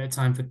left quite a bit of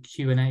time for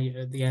Q&A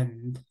at the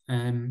end.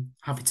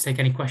 Happy to take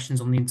any questions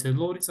on the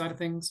internal audit side of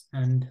things,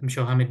 and I'm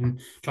sure Hamid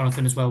and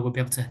Jonathan as well will be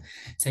able to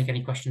take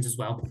any questions as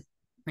well.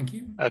 Thank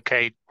you.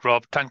 Okay,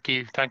 Rob. Thank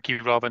you,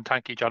 Rob, and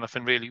thank you,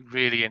 Jonathan.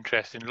 Really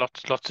interesting.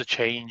 Lots of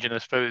change, and I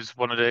suppose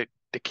one of the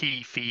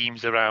key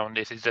themes around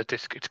this is that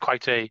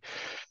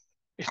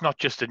it's not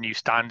just a new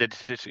standard.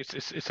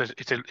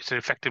 It's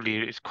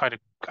effectively quite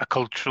a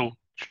cultural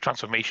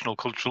transformational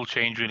cultural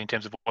change, really, in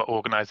terms of what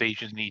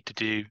organizations need to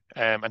do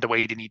and the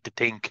way they need to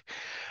think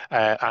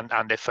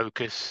and their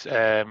focus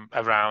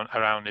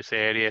around this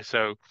area.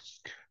 So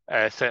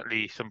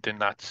certainly something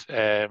that's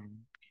going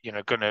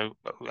to,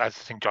 as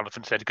I think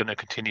Jonathan said, going to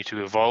continue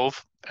to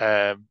evolve,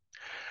 and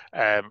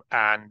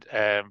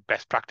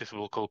best practice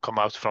will come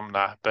out from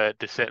that. But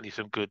there's certainly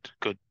some good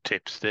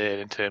tips there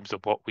in terms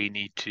of what we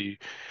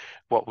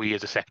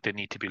as a sector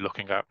need to be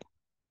looking at.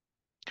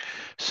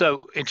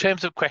 So in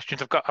terms of questions,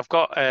 I've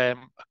got a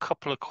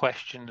couple of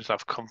questions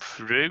I've come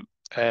through.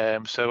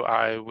 So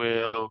I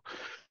will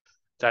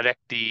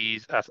direct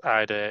these at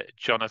either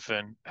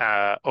Jonathan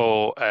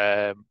or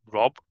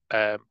Rob.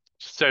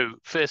 So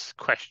first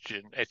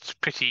question, it's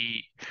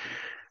pretty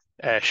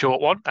short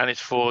one, and it's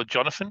for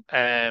Jonathan.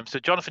 So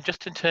Jonathan,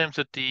 just in terms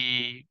of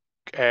the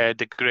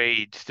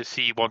grades, the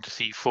C1 to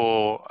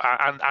C4,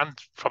 and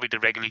probably the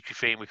regulatory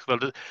framework as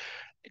well,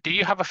 do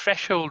you have a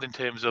threshold in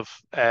terms of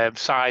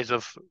size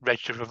of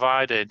registered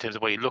provider in terms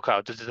of what you look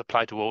at? Does this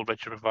apply to all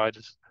registered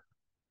providers?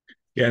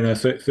 Yeah, no,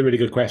 so it's a really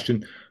good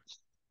question.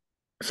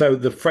 So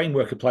the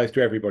framework applies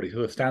to everybody.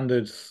 So the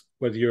standards,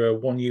 whether you're a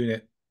 1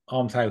 unit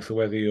arms house or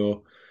whether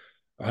you're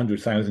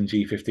 100,000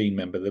 G15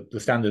 member, the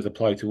standards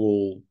apply to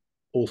all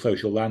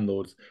social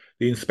landlords.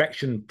 The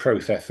inspection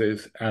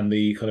processes and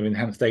the kind of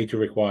enhanced data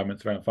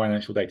requirements around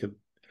financial data,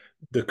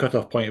 the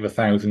cutoff point of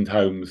 1,000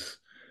 homes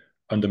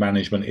under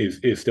management is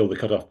still the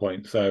cutoff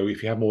point. So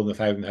if you have more than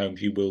 1,000 homes,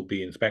 you will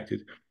be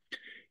inspected.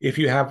 If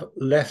you have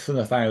less than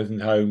 1,000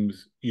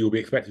 homes, you'll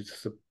be expected to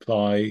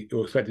supply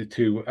or expected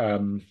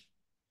to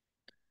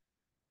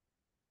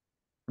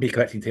be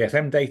collecting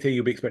TSM data.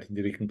 You'll be expected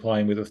to be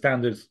complying with the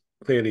standards.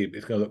 Clearly,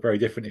 it's going to look very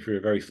different if you're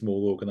a very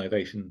small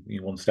organisation,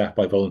 one staffed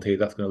by volunteers.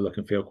 That's going to look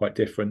and feel quite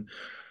different.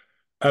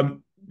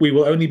 We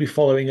will only be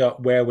following up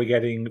where we're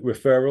getting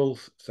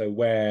referrals, so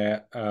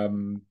where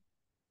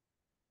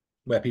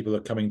people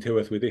are coming to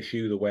us with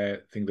issues or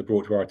where things are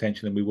brought to our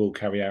attention, and we will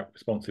carry out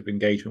responsive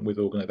engagement with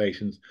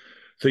organisations.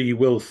 So you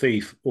will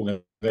see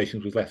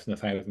organisations with less than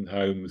 1,000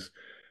 homes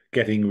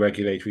getting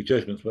regulatory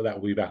judgments, but that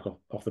will be back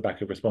off the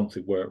back of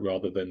responsive work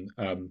rather than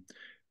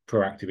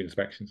proactive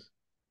inspections.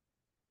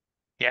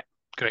 Yeah,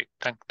 great.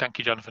 Thank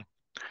you, Jonathan.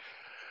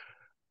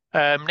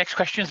 Next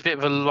question is a bit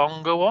of a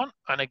longer one,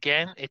 and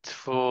again, it's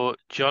for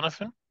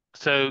Jonathan.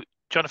 So,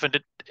 Jonathan,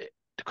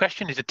 the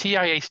question is, the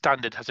TIA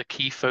standard has a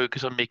key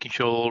focus on making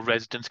sure all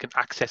residents can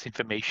access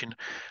information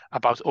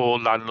about all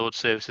landlord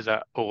services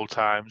at all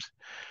times,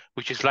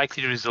 which is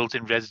likely to result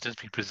in residents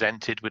being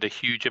presented with a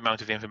huge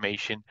amount of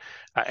information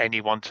at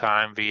any one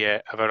time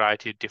via a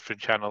variety of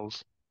different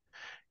channels.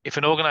 If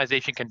an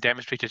organisation can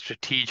demonstrate a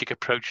strategic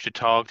approach to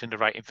targeting the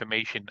right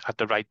information at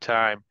the right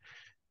time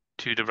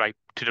to the right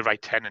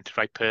tenant, the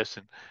right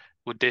person,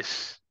 would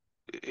this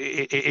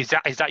is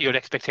that your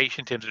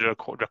expectation in terms of the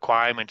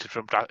requirements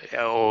from that,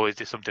 or is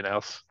this something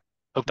else?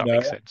 Hope that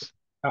makes sense.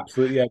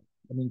 Absolutely, yeah.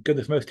 I mean,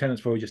 goodness, most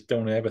tenants probably just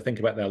don't ever think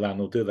about their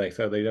landlord, do they?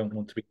 So they don't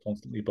want to be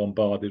constantly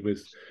bombarded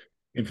with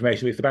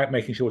information. It's about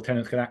making sure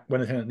tenants can, when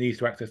a tenant needs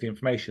to access the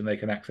information, they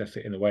can access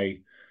it in a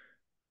way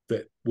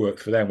that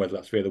works for them, whether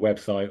that's via the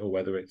website or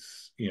whether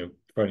it's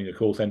phoning a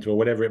call center or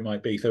whatever it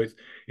might be. So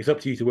it's up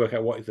to you to work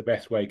out what is the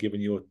best way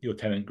given your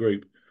tenant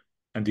group,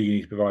 and do you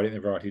need to provide it in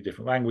a variety of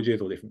different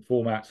languages or different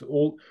formats.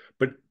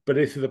 But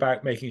this is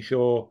about making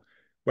sure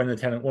when the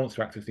tenant wants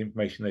to access the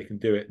information, they can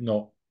do it,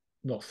 not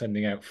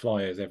sending out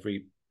flyers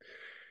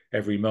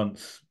every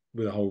month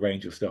with a whole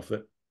range of stuff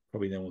that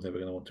probably no one's ever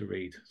going to want to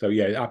read. So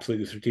yeah,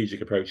 absolutely, the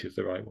strategic approach is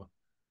the right one.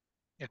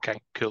 Okay,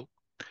 cool.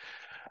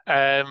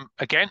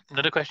 Again,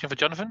 another question for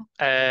Jonathan.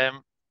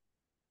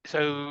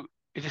 So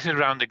this is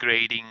around the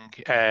grading.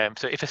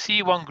 So if a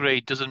C1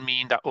 grade doesn't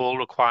mean that all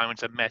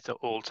requirements are met at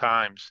all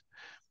times,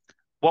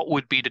 what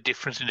would be the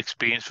difference in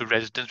experience for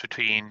residents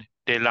between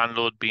their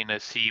landlord being a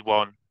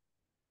C1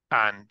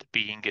 and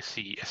being a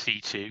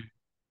C2?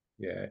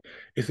 Yeah,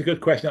 it's a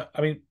good question.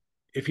 I mean,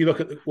 if you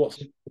look at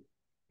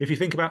if you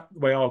think about the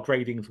way our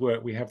gradings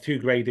work, we have two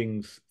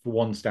gradings for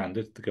one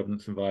standard, the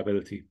governance and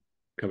viability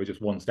cover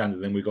just one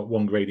standard, then we've got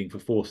one grading for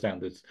four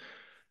standards.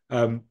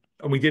 And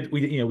we did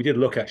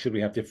look at should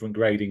we have different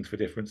gradings for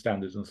different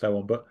standards and so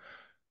on. But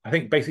I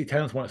think basically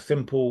tenants want a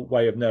simple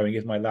way of knowing,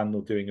 is my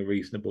landlord doing a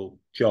reasonable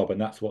job, and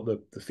that's what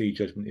the C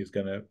judgment is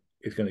gonna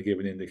give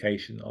an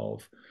indication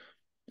of.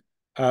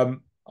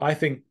 I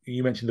think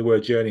you mentioned the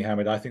word journey,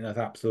 Hamid. I think that's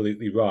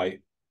absolutely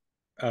right.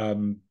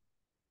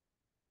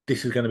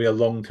 This is going to be a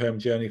long-term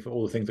journey for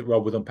all the things that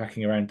Rob was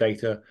unpacking around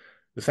data.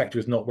 The sector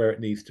is not where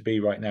it needs to be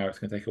right now. It's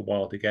going to take a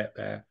while to get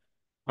there.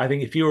 I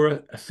think if you're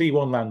a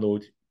C1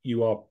 landlord,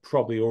 you are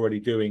probably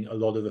already doing a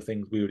lot of the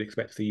things we would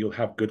expect to see. You'll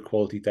have good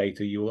quality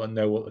data. You'll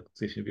know what the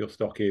position of your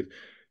stock is.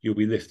 You'll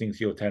be listening to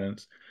your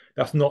tenants.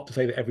 That's not to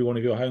say that every one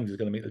of your homes is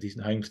going to meet the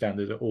decent home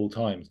standard at all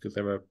times, because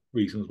there are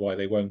reasons why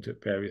they won't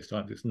at various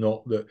times. It's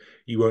not that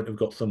you won't have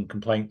got some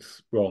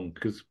complaints wrong,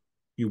 because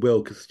you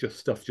will, because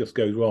stuff just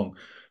goes wrong.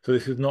 So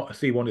this is not a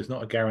C1 is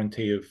not a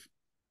guarantee of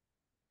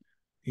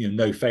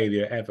no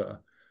failure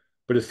ever.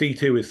 But a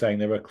C2 is saying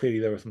there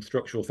are some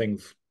structural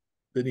things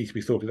that need to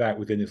be sorted out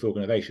within this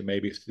organization.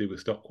 Maybe it's to do with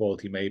stock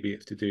quality, maybe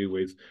it's to do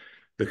with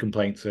the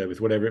complaint service,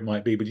 whatever it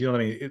might be. But you know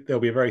what I mean? There'll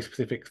be a very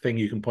specific thing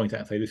you can point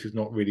out and say, this is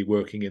not really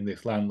working in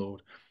this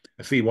landlord.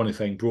 A C1 is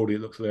saying broadly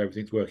it looks like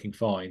everything's working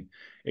fine,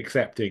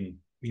 excepting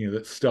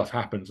that stuff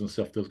happens and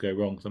stuff does go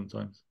wrong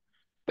sometimes.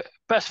 But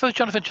I suppose,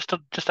 Jonathan,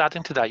 just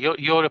adding to that,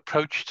 your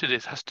approach to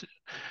this has to.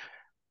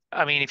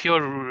 I mean, if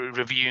you're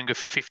reviewing a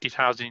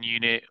 50,000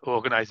 unit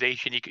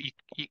organization,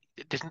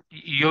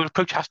 your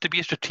approach has to be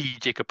a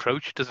strategic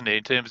approach, doesn't it?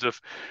 In terms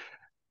of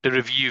the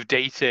review of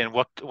data and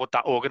what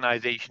that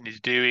organization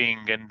is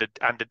doing, and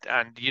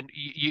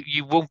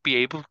you won't be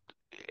able.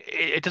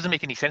 It doesn't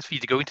make any sense for you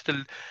to go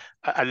into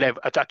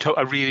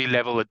a really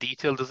level of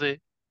detail, does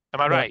it? Am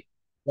I right?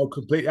 No,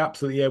 completely,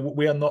 absolutely. Yeah,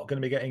 we are not going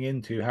to be getting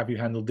into have you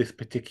handled this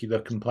particular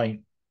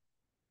complaint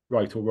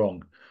right or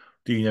wrong.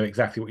 Do you know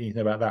exactly what you need to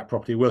know about that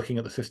property? Working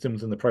at the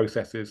systems and the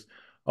processes,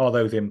 are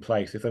those in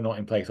place? If they're not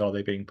in place, are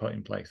they being put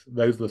in place?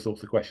 Those are the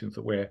sorts of questions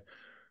that we're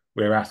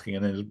asking.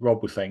 And then, as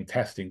Rob was saying,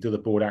 testing, do the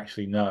board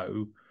actually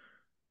know,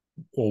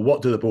 or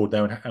what do the board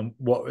know, and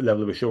what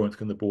level of assurance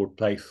can the board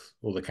place,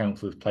 or the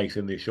councillors place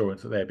in the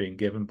assurance that they're being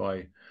given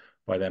by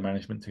their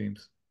management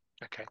teams?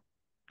 Okay,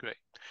 great.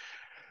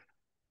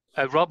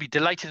 Rob,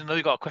 delighted to know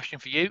you got a question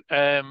for you.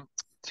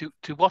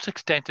 To what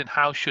extent and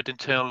how should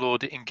internal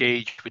audit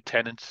engage with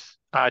tenants,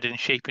 either in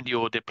shaping the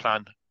audit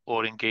plan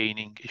or in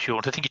gaining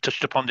assurance? I think you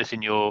touched upon this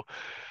in your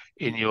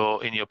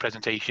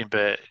presentation,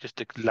 but just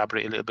to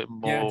elaborate a little bit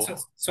more. Yeah,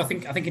 so I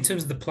think in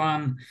terms of the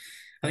plan,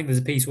 I think there's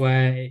a piece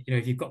where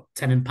if you've got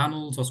tenant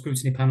panels or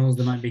scrutiny panels,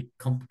 there might be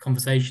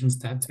conversations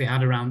to be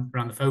had around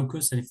the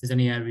focus, and if there's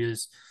any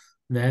areas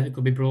there that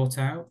could be brought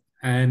out.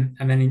 And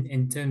then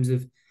in terms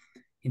of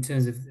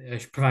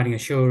providing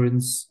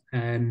assurance,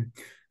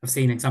 I've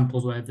seen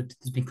examples where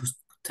there's been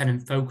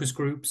tenant focus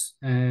groups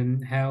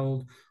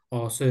held,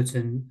 or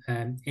certain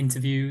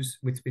interviews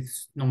with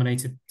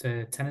nominated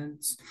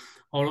tenants,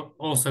 or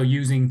also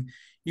using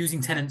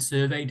tenant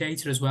survey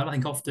data as well. I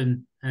think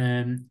often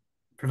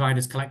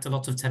providers collect a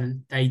lot of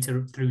tenant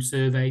data through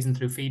surveys and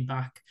through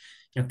feedback.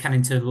 Can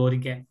internal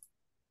audit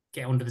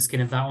get under the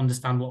skin of that,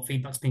 understand what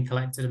feedback's been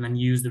collected, and then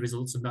use the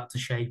results of that to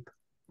shape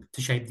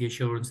the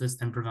assurance that's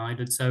then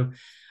provided. So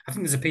I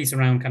think there's a piece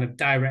around kind of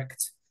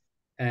direct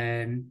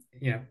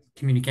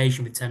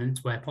communication with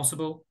tenants where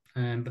possible,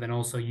 but then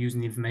also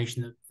using the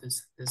information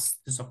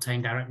that's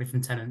obtained directly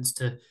from tenants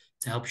to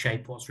help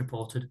shape what's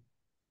reported.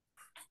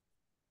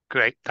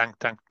 Great,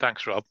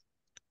 thanks, Rob.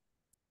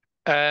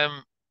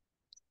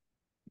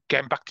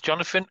 Getting back to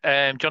Jonathan.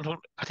 Jonathan,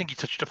 I think you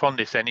touched upon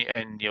this in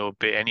your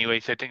bit anyway,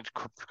 so I think it's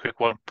a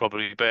quick one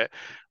probably. But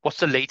what's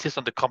the latest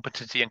on the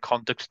competency and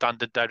conduct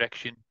standard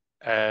direction?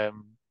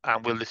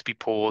 And will this be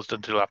paused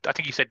until after? I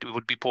think you said it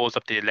would be paused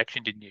after the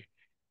election, didn't you?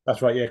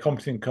 That's right. Yeah,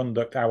 competency and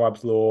conduct,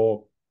 AWAB's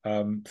law,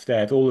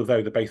 stairs, all of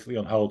those are basically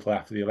on hold till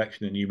after the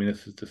election, and new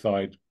ministers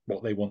decide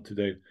what they want to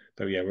do.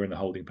 So yeah, we're in a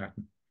holding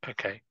pattern.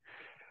 Okay.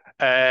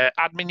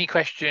 Admin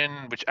question,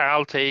 which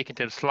I'll take in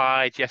terms of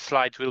slides. Yes,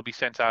 slides will be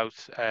sent out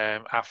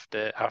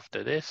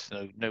after this.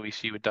 No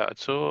issue with that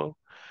at all.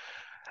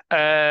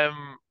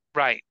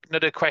 Right,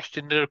 another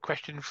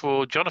question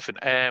for Jonathan.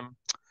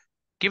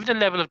 given the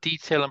level of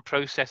detail and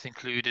process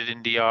included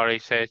in the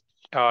RSH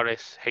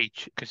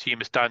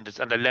consumer standards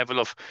and the level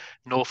of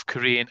North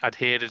Korean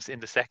adherence in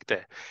the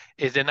sector,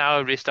 is there now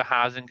a risk that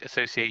housing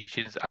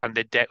associations and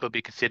their debt will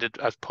be considered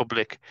as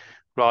public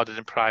rather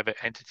than private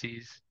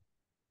entities?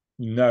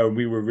 No,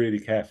 we were really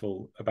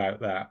careful about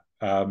that.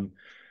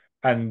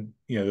 And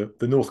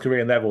the North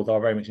Korean levels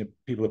are very much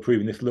people are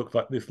proving this looks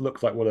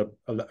like what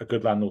a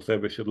good landlord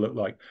service should look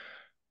like.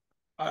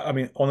 I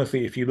mean,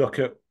 honestly, if you look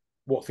at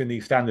what's in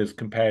these standards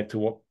compared to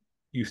what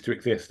used to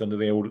exist under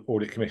the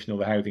Audit Commission or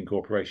the Housing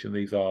Corporation,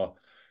 these are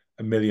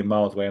a million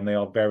miles away, and they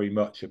are very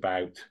much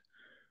about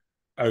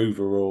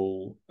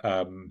overall,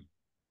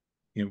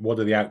 what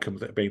are the outcomes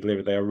that are being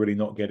delivered. They are really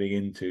not getting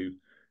into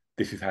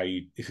this is how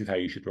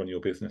you should run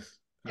your business.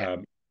 Yeah.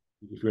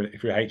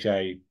 If you're a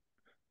HA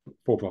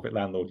for-profit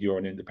landlord, you're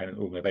an independent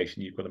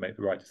organisation. You've got to make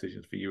the right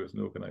decisions for you as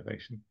an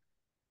organisation.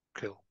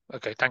 Cool.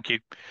 Okay, thank you.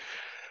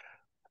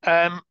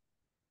 And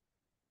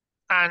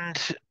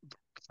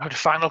the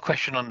final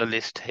question on the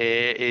list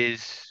here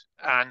is,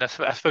 and I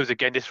suppose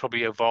again this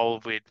probably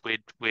evolve with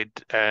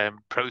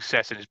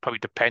process and it's probably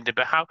dependent,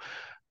 but how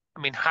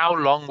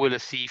long will a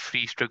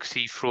C3 stroke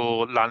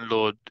C4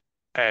 landlord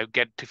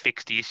get to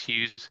fix the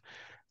issues,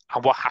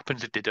 and what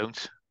happens if they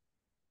don't?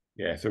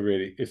 Yeah, it's a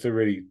really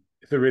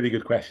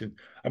good question.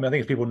 I mean, I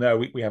think as people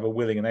know, we have a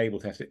willing and able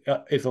test.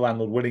 Is the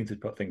landlord willing to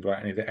put things right,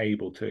 and is it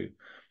able to?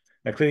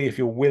 Now, clearly, if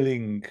you're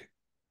willing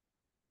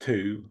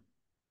to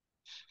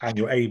and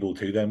you're able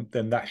to,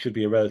 then that should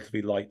be a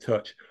relatively light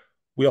touch.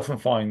 We often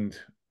find,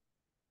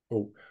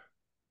 well,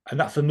 and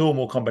that's a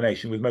normal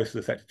combination with most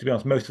of the sector. To be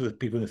honest, most of the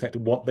people in the sector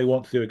want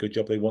to do a good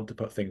job. They want to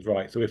put things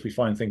right. So if we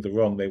find things are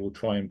wrong, they will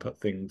try and put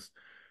things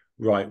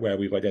right where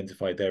we've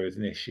identified there is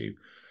an issue.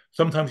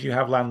 Sometimes you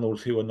have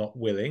landlords who are not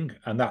willing,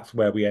 and that's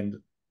where we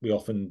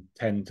often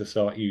tend to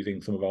start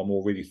using some of our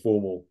more really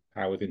formal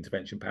powers,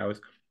 intervention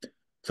powers.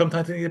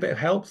 Sometimes they need a bit of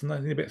help,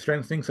 sometimes they need a bit of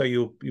strengthening. So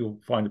you'll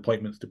find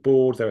appointments to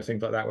boards. There are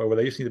things like that where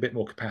they just need a bit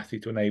more capacity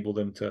to enable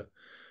them to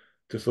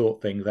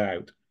sort things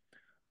out.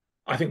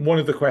 I think one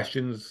of the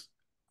questions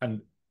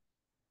and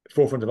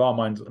forefront of our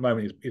minds at the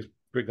moment is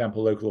for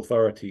example, local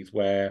authorities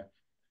where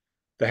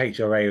the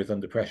HRA is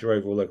under pressure,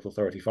 overall local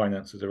authority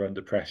finances are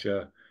under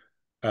pressure,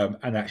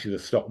 and actually the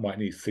stock might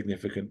need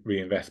significant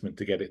reinvestment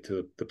to get it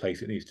to the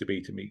place it needs to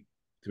be to meet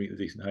the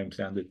decent home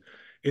standard.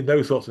 In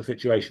those sorts of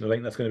situations, I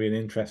think that's going to be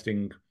an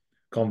interesting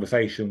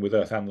conversation with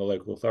us and the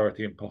local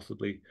authority, and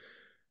possibly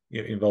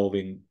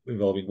involving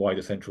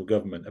wider central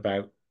government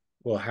about,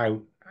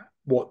 well,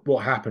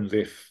 what happens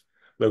if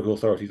local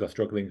authorities are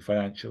struggling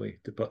financially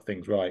to put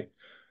things right.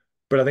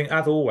 But I think,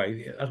 as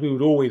always, as we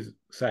would always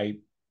say,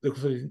 local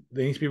authorities,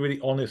 they need to be really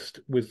honest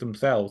with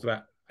themselves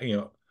about,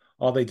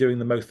 are they doing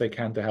the most they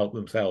can to help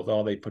themselves?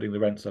 Are they putting the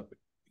rents up,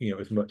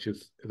 as much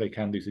as they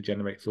can do to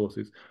generate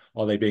sources?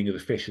 Are they being as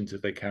efficient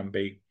as they can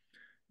be?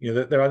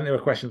 There are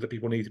questions that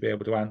people need to be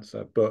able to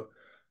answer, but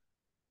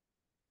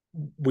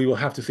we will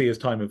have to see as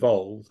time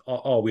evolves.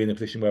 Are we in a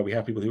position where we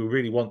have people who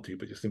really want to,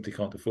 but just simply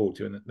can't afford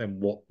to? And then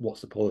what's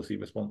the policy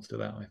response to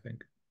that, I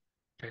think?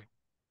 Okay.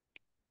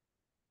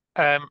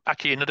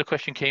 Actually, another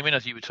question came in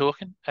as you were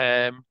talking.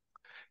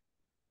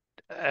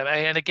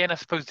 And again, I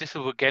suppose this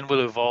will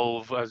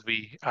evolve as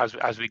we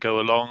go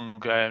along.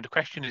 The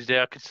question is: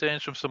 there are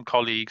concerns from some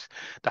colleagues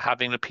that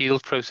having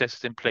appeals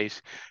processes in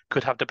place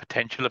could have the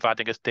potential of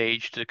adding a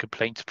stage to the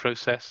complaints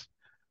process.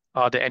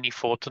 Are there any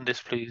thoughts on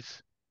this,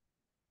 please?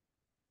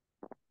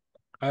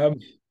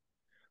 And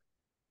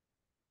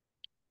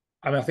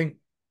I think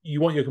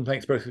you want your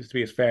complaints process to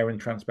be as fair and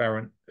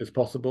transparent as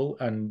possible.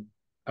 And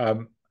I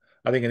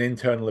think an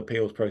internal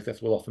appeals process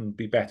will often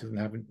be better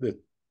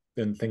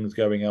than things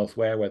going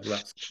elsewhere, whether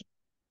that's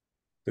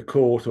the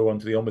court or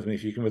onto the ombudsman.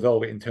 If you can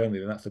resolve it internally,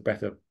 then that's a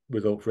better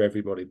result for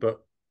everybody.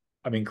 But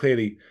I mean,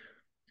 clearly,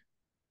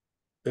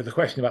 there's a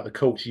question about the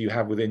culture you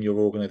have within your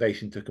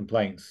organisation to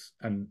complaints,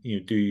 and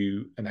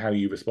and how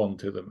you respond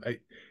to them.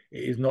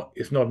 It's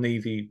not an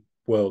easy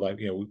world.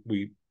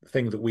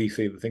 Things that we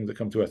see, the things that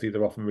come to us, these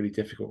are often really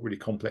difficult, really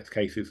complex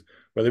cases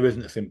where there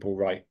isn't a simple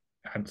right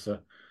answer,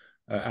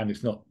 and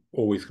it's not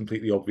always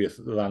completely obvious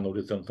that the landlord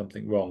has done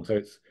something wrong. So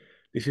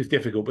this is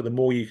difficult, but the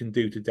more you can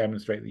do to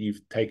demonstrate that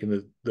you've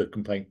taken the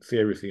complaint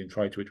seriously and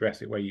tried to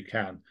address it where you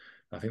can,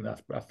 I think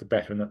that's the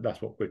better, and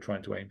that's what we're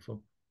trying to aim for.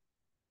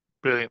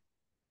 Brilliant.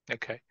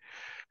 Okay.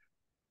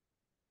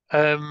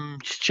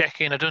 Just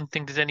checking. I don't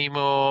think there's any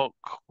more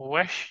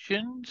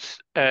questions.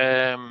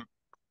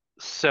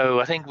 So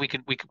I think we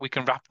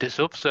can wrap this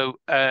up. So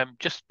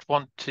just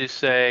want to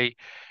say,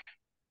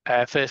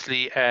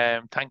 firstly,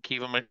 thank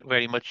you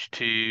very much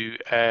to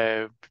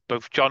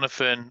both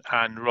Jonathan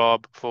and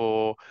Rob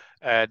for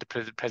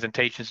the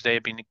presentations today.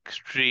 Have been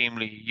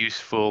extremely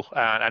useful,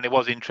 and it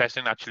was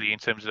interesting actually in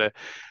terms of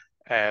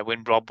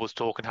when Rob was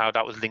talking, how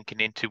that was linking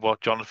into what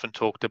Jonathan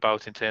talked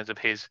about in terms of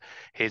his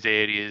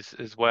areas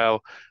as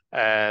well.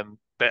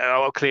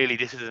 But clearly,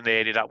 this is an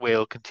area that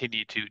will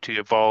continue to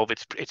evolve.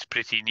 It's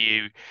pretty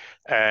new,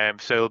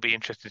 so it'll be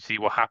interesting to see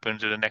what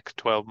happens in the next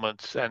 12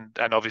 months, and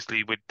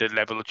obviously with the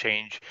level of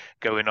change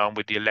going on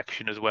with the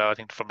election as well. I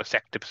think from a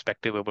sector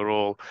perspective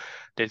overall,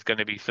 there's going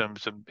to be some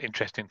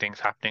interesting things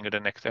happening in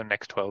the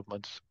next 12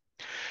 months.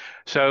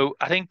 So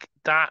I think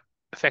that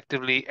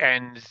effectively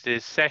ends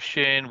this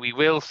session. We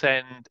will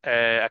send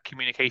a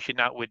communication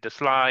out with the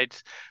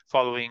slides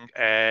following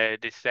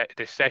this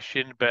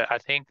session, but I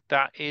think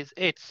that is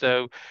it.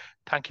 So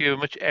thank you very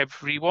much,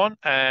 everyone,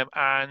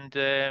 and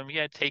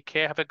yeah, take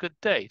care. Have a good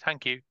day.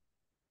 Thank you.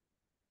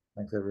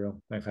 Thanks,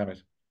 everyone. Thanks,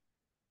 Hamid.